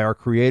endowed by our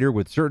Creator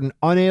with certain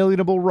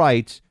unalienable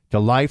rights to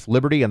life,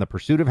 liberty, and the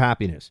pursuit of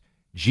happiness.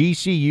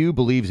 GCU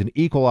believes in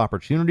equal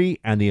opportunity,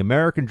 and the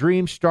American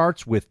dream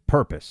starts with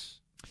purpose.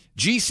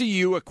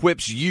 GCU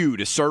equips you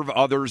to serve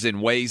others in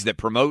ways that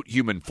promote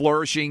human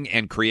flourishing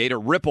and create a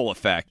ripple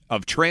effect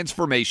of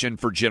transformation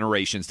for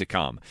generations to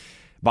come.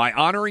 By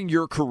honoring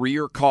your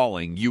career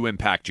calling, you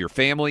impact your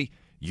family,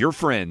 your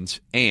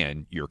friends,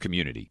 and your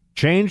community.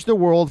 Change the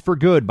world for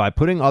good by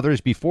putting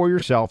others before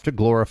yourself to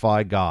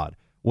glorify God.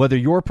 Whether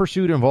your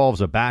pursuit involves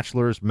a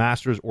bachelor's,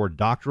 master's, or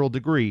doctoral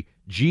degree,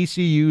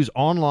 GCU's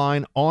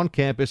online,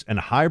 on-campus, and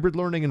hybrid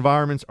learning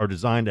environments are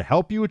designed to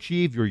help you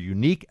achieve your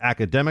unique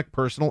academic,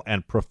 personal,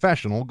 and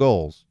professional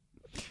goals.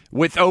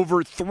 With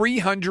over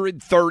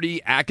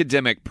 330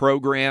 academic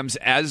programs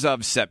as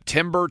of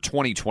September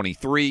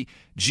 2023,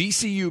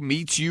 GCU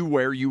meets you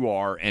where you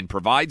are and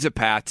provides a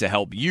path to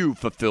help you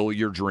fulfill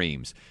your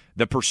dreams.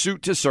 The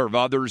pursuit to serve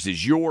others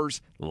is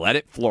yours. Let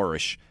it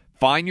flourish.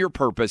 Find your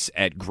purpose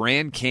at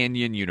Grand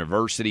Canyon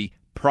University,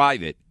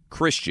 private,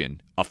 Christian,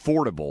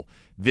 affordable.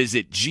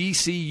 Visit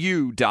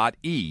gcu.edu.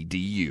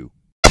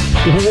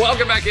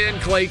 Welcome back in,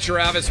 Clay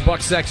Travis,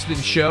 Buck Sexton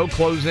Show,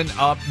 closing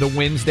up the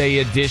Wednesday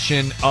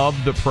edition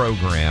of the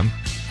program.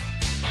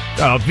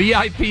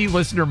 VIP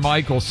listener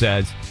Michael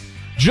says,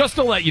 just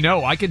to let you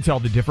know, I can tell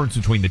the difference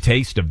between the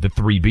taste of the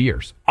three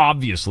beers.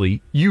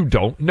 Obviously, you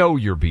don't know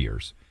your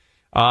beers.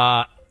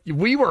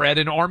 We were at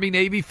an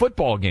Army-Navy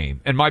football game,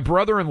 and my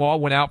brother-in-law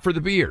went out for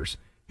the beers.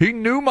 He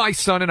knew my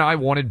son and I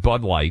wanted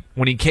Bud Light.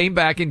 When he came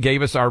back and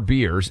gave us our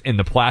beers in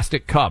the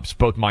plastic cups,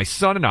 both my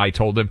son and I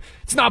told him,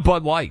 it's not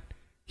Bud Light.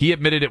 He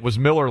admitted it was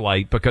Miller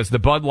Lite because the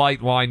Bud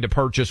Light line to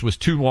purchase was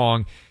too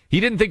long. He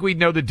didn't think we'd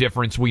know the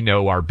difference. We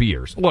know our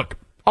beers. Look,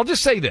 I'll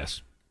just say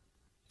this.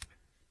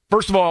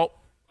 First of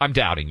all, I'm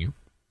doubting you.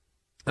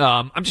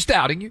 I'm just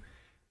doubting you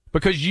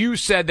because you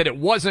said that it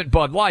wasn't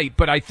Bud Light,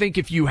 but I think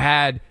if you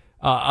had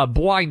a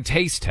blind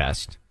taste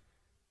test,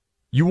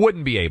 you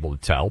wouldn't be able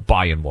to tell,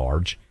 by and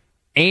large.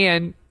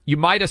 And you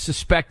might have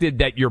suspected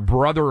that your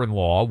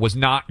brother-in-law was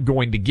not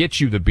going to get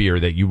you the beer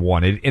that you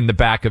wanted in the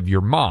back of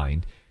your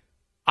mind.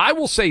 I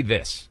will say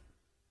this.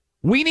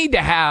 We need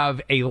to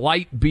have a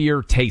light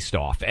beer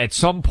taste-off at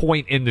some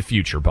point in the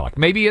future, Buck.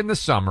 Maybe in the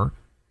summer.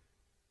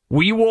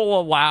 We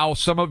will allow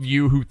some of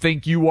you who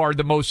think you are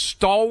the most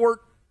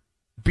stalwart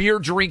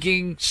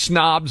beer-drinking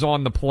snobs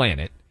on the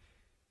planet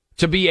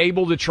to be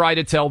able to try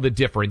to tell the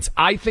difference.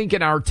 I think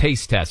in our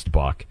taste test,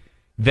 Buck,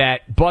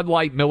 that Bud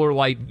Light, Miller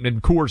Light,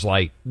 and Coors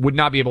Light would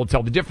not be able to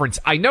tell the difference.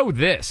 I know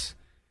this.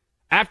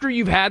 After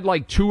you've had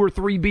like 2 or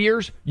 3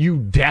 beers, you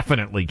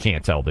definitely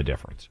can't tell the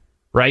difference,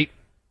 right?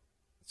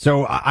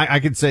 So I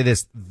could say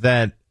this,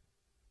 that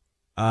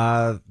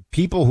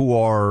people who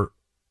are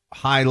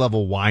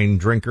high-level wine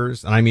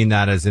drinkers, and I mean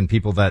that as in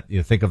people that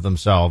think of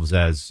themselves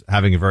as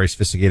having a very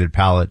sophisticated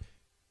palate,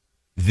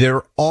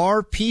 there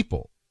are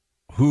people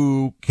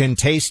who can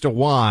taste a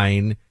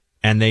wine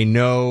and they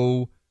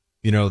know,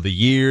 the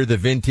year, the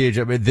vintage.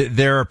 I mean,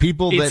 there are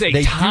people it's that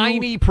a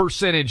tiny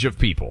percentage of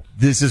people.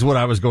 This is what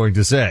I was going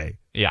to say.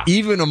 Yeah.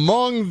 Even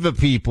among the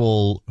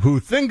people who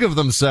think of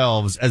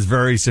themselves as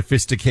very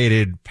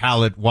sophisticated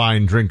palate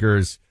wine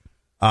drinkers,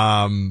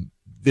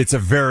 it's a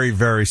very,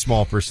 very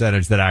small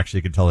percentage that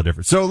actually can tell the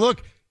difference. So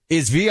look,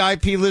 is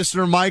VIP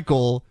listener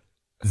Michael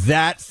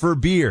that for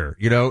beer?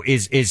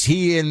 Is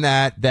he in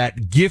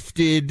that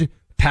gifted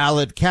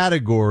palate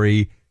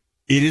category?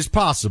 It is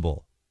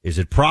possible. Is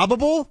it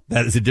probable?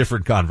 That is a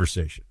different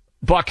conversation.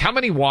 Buck, how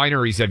many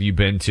wineries have you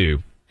been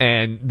to?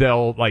 And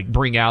they'll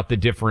bring out the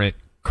different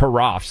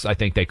carafes, I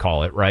think they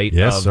call it, right?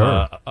 Yes,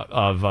 sir.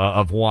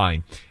 Of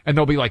wine. And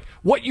they'll be like,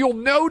 what you'll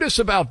notice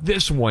about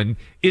this one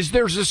is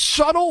there's a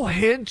subtle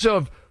hint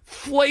of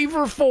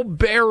flavorful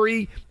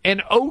berry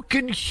and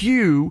oaken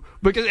hue,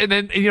 and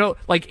then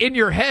in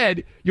your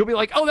head you'll be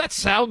like, oh, that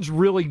sounds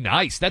really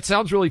nice, that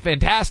sounds really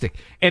fantastic.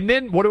 And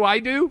then what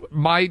do?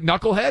 My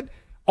knucklehead,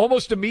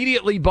 almost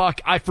immediately,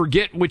 Buck, I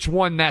forget which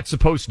one that's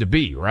supposed to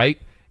be,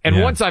 right? And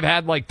once I've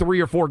had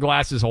 3 or 4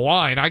 glasses of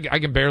wine, I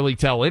can barely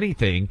tell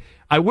anything.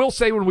 I will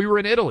say, when we were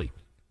in Italy,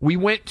 we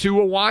went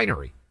to a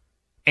winery,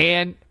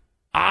 and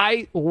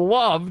I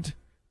loved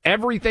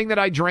everything that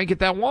I drank at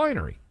that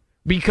winery,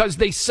 because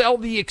they sell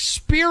the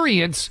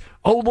experience.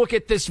 Oh, look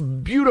at this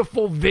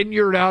beautiful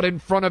vineyard out in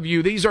front of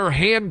you. These are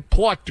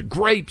hand-plucked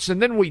grapes,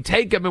 and then we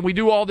take them and we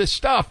do all this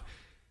stuff.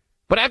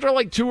 But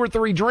after 2 or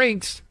 3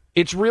 drinks,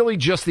 it's really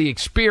just the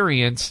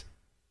experience.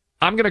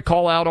 I'm going to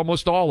call out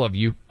almost all of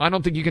you. I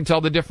don't think you can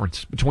tell the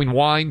difference between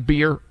wine,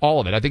 beer, all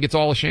of it. I think it's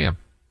all a sham.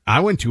 I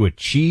went to a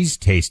cheese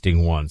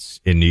tasting once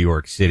in New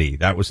York City.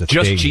 That was a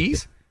thing. Just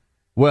cheese?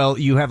 Well,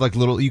 you have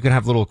you can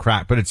have little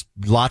crack, but it's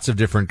lots of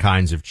different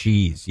kinds of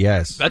cheese.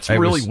 Yes. That's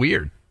really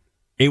weird.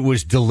 It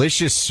was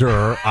delicious,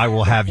 sir. I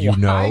will have you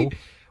know.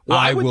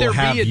 Why would there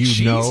be a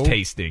cheese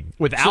tasting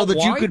without so that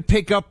wine? You could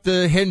pick up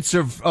the hints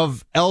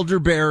of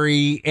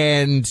elderberry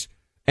and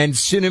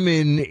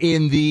cinnamon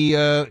in the,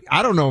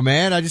 I don't know,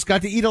 man. I just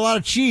got to eat a lot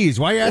of cheese.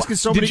 Why are you asking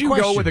so many questions? Did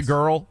you go with a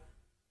girl?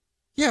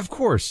 Yeah, of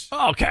course.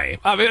 Okay.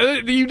 I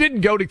mean, you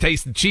didn't go to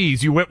taste the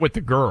cheese. You went with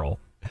the girl.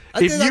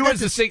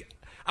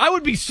 I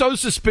would be so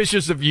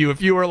suspicious of you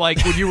if you were when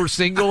you were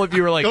single, if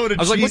you were I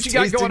was like, what you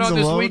got going on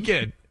this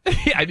weekend?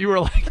 Yeah, and you were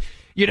like,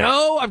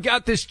 I've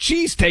got this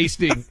cheese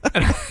tasting.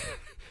 And I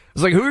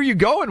was like, who are you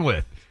going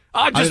with?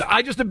 I'm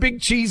just a big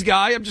cheese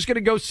guy. I'm just going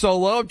to go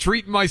solo. I'm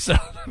treating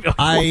myself. What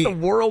the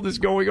world is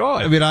going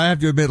on? I mean, I have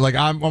to admit,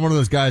 I'm one of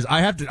those guys.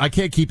 I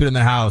can't keep it in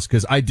the house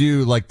because I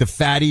do the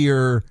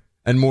fattier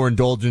and more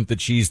indulgent the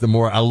cheese, the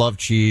more I love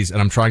cheese, and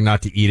I'm trying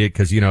not to eat it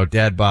because,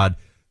 dad bod.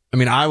 I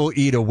mean, I will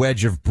eat a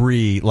wedge of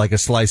brie like a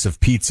slice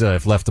of pizza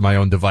if left to my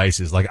own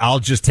devices. I'll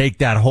just take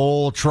that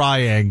whole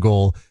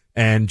triangle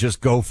and just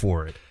go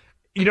for it.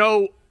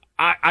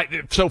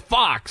 So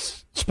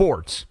Fox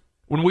Sports,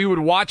 when we would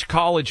watch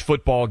college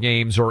football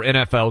games or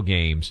NFL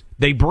games,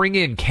 they bring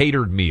in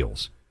catered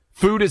meals.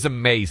 Food is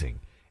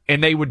amazing.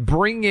 And they would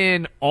bring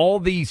in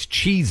all these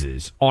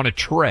cheeses on a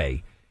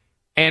tray.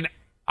 And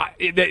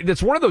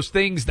it's one of those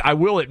things, I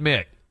will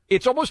admit,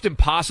 it's almost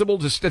impossible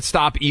to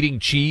stop eating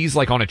cheese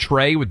on a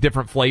tray with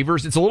different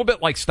flavors. It's a little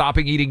bit like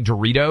stopping eating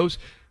Doritos.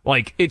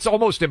 It's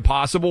almost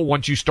impossible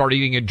once you start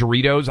eating a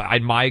Doritos,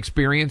 in my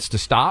experience, to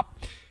stop.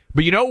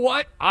 But you know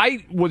what?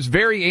 I was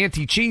very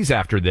anti-cheese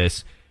after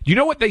this. You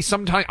know what they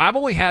sometimes... I've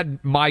only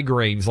had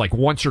migraines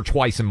once or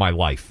twice in my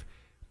life.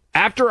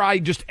 After I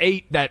just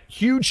ate that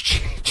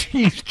huge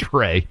cheese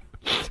tray,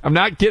 I'm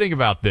not kidding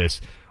about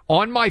this,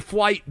 on my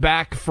flight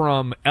back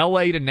from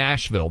L.A. to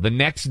Nashville the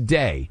next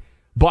day,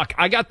 Buck,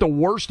 I got the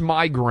worst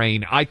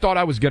migraine. I thought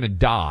I was going to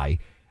die.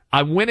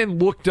 I went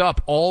and looked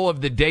up all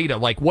of the data,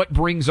 what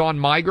brings on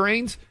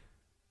migraines?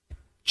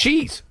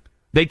 Cheese.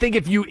 They think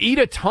if you eat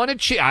a ton of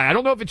cheese, I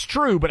don't know if it's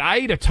true, but I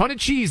ate a ton of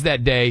cheese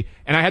that day,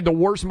 and I had the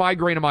worst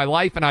migraine of my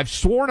life, and I've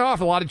sworn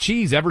off a lot of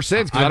cheese ever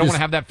since because I don't want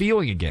to have that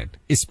feeling again.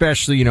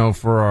 Especially,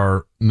 for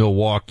our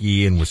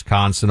Milwaukee and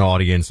Wisconsin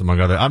audience,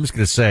 among other. I'm just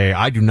going to say,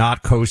 I do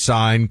not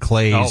co-sign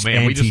Clay's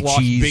we just lost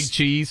big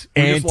cheese.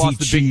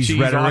 Anti-cheese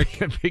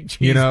rhetoric. Big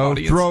cheese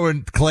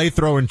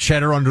throwing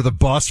cheddar under the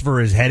bus for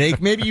his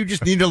headache. Maybe you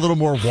just need a little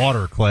more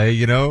water, Clay.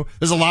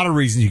 There's a lot of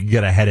reasons you can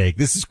get a headache.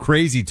 This is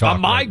crazy talk. A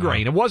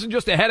migraine. It wasn't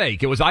just a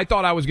headache. It was, I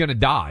thought I was going to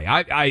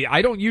die.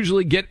 I don't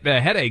usually get the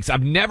headaches.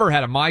 I've never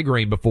had a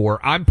migraine before.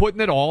 I'm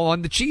putting it all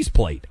on the cheese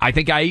plate. I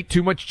think I ate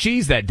too much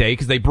cheese that day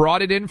because they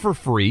brought it in for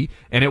free,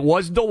 and it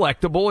was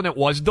delectable and it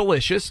was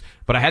delicious,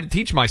 but I had to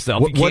teach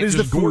myself. You can't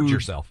just gorge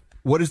yourself.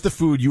 what is the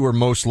food you are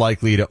most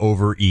likely to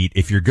overeat?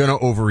 If you're going to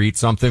overeat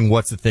something,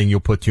 what's the thing you'll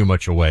put too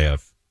much away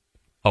of?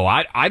 Oh,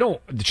 I don't,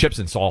 the chips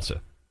and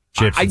salsa.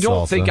 I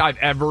don't think I've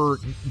ever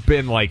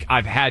been like,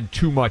 I've had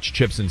too much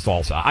chips and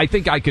salsa. I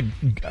think I could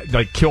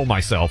like kill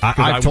myself.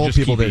 I've told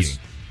people this.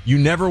 You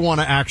never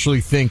want to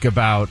actually think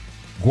about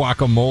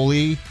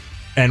guacamole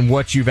and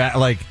what you've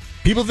like.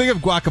 People think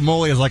of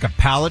guacamole as like a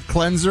palate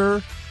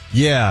cleanser.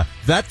 Yeah,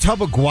 that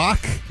tub of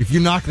guac, if you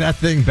knock that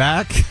thing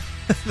back,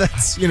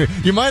 that's,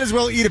 you might as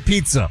well eat a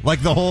pizza,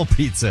 like the whole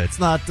pizza. It's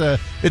not,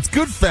 it's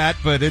good fat,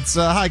 but it's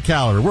high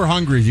calorie. We're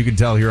hungry, as you can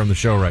tell here on the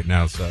show right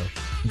now, so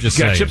I'm just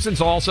saying. Chips and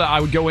salsa,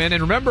 I would go in.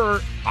 And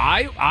remember,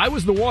 I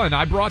was the one,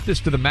 I brought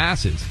this to the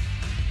masses.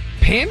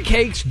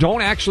 Pancakes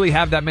don't actually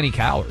have that many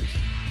calories.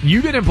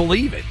 You didn't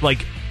believe it.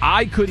 Like,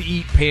 I could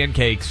eat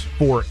pancakes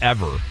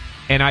forever.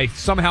 And I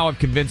somehow have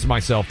convinced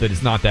myself that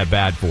it's not that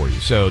bad for you.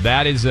 So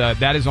that is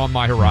on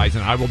my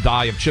horizon. I will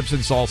die of chips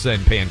and salsa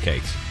and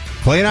pancakes.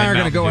 Clay and I are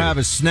going to go have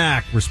a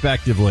snack,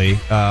 respectively.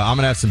 I'm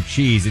going to have some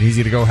cheese, and he's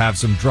going to go have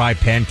some dry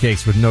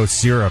pancakes with no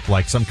syrup,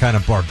 like some kind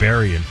of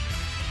barbarian.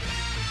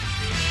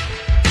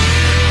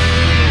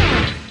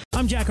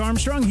 I'm Jack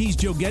Armstrong. He's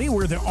Joe Getty.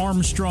 We're the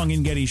Armstrong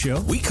and Getty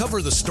Show. We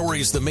cover the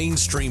stories the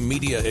mainstream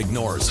media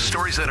ignores.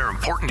 Stories that are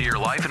important to your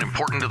life and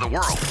important to the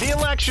world. The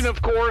election, of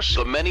course.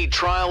 The many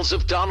trials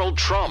of Donald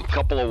Trump.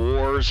 Couple of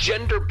wars.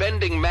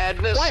 Gender-bending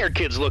madness. Why are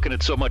kids looking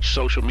at so much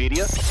social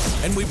media?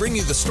 And we bring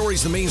you the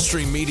stories the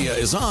mainstream media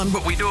is on,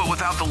 but we do it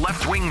without the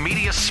left-wing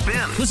media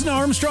spin. Listen to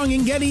Armstrong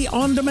and Getty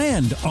on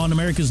demand on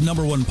America's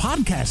 #1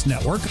 podcast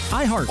network,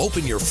 iHeart.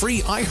 Open your free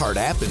iHeart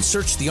app and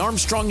search The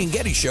Armstrong and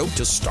Getty Show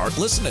to start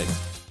listening.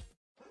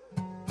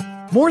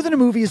 More Than a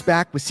Movie is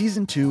back with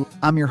Season 2.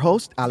 I'm your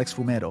host, Alex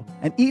Fumero,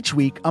 and each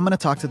week I'm going to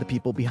talk to the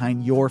people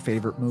behind your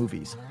favorite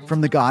movies. From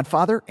The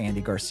Godfather,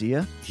 Andy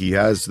Garcia. He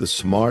has the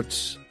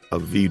smarts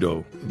of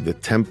Vito, the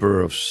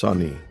temper of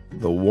Sonny,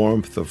 the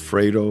warmth of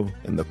Fredo,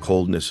 and the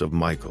coldness of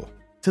Michael.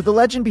 To the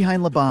legend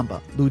behind La Bamba,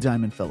 Lou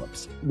Diamond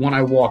Phillips. When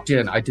I walked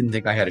in, I didn't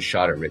think I had a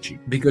shot at Richie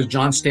because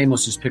John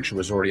Stamos' picture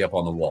was already up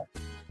on the wall.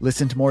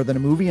 Listen to More Than a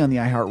Movie on the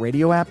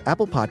iHeartRadio app,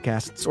 Apple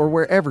Podcasts, or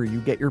wherever you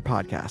get your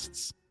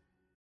podcasts.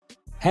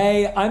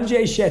 Hey, I'm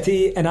Jay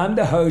Shetty, and I'm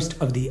the host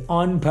of the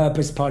On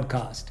Purpose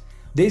podcast.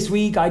 This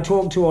week, I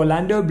talked to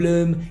Orlando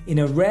Bloom in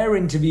a rare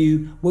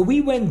interview where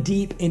we went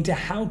deep into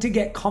how to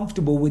get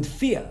comfortable with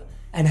fear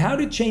and how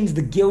to change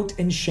the guilt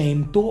and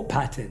shame thought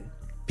pattern.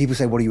 People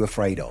say, what are you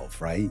afraid of,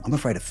 right? I'm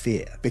afraid of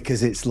fear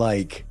because it's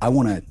like I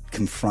want to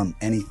confront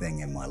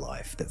anything in my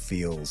life that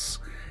feels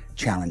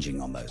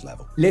challenging on those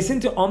levels. Listen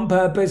to On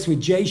Purpose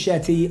with Jay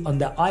Shetty on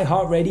the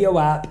iHeartRadio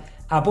app,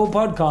 Apple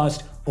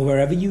Podcast, or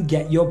wherever you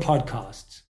get your podcasts.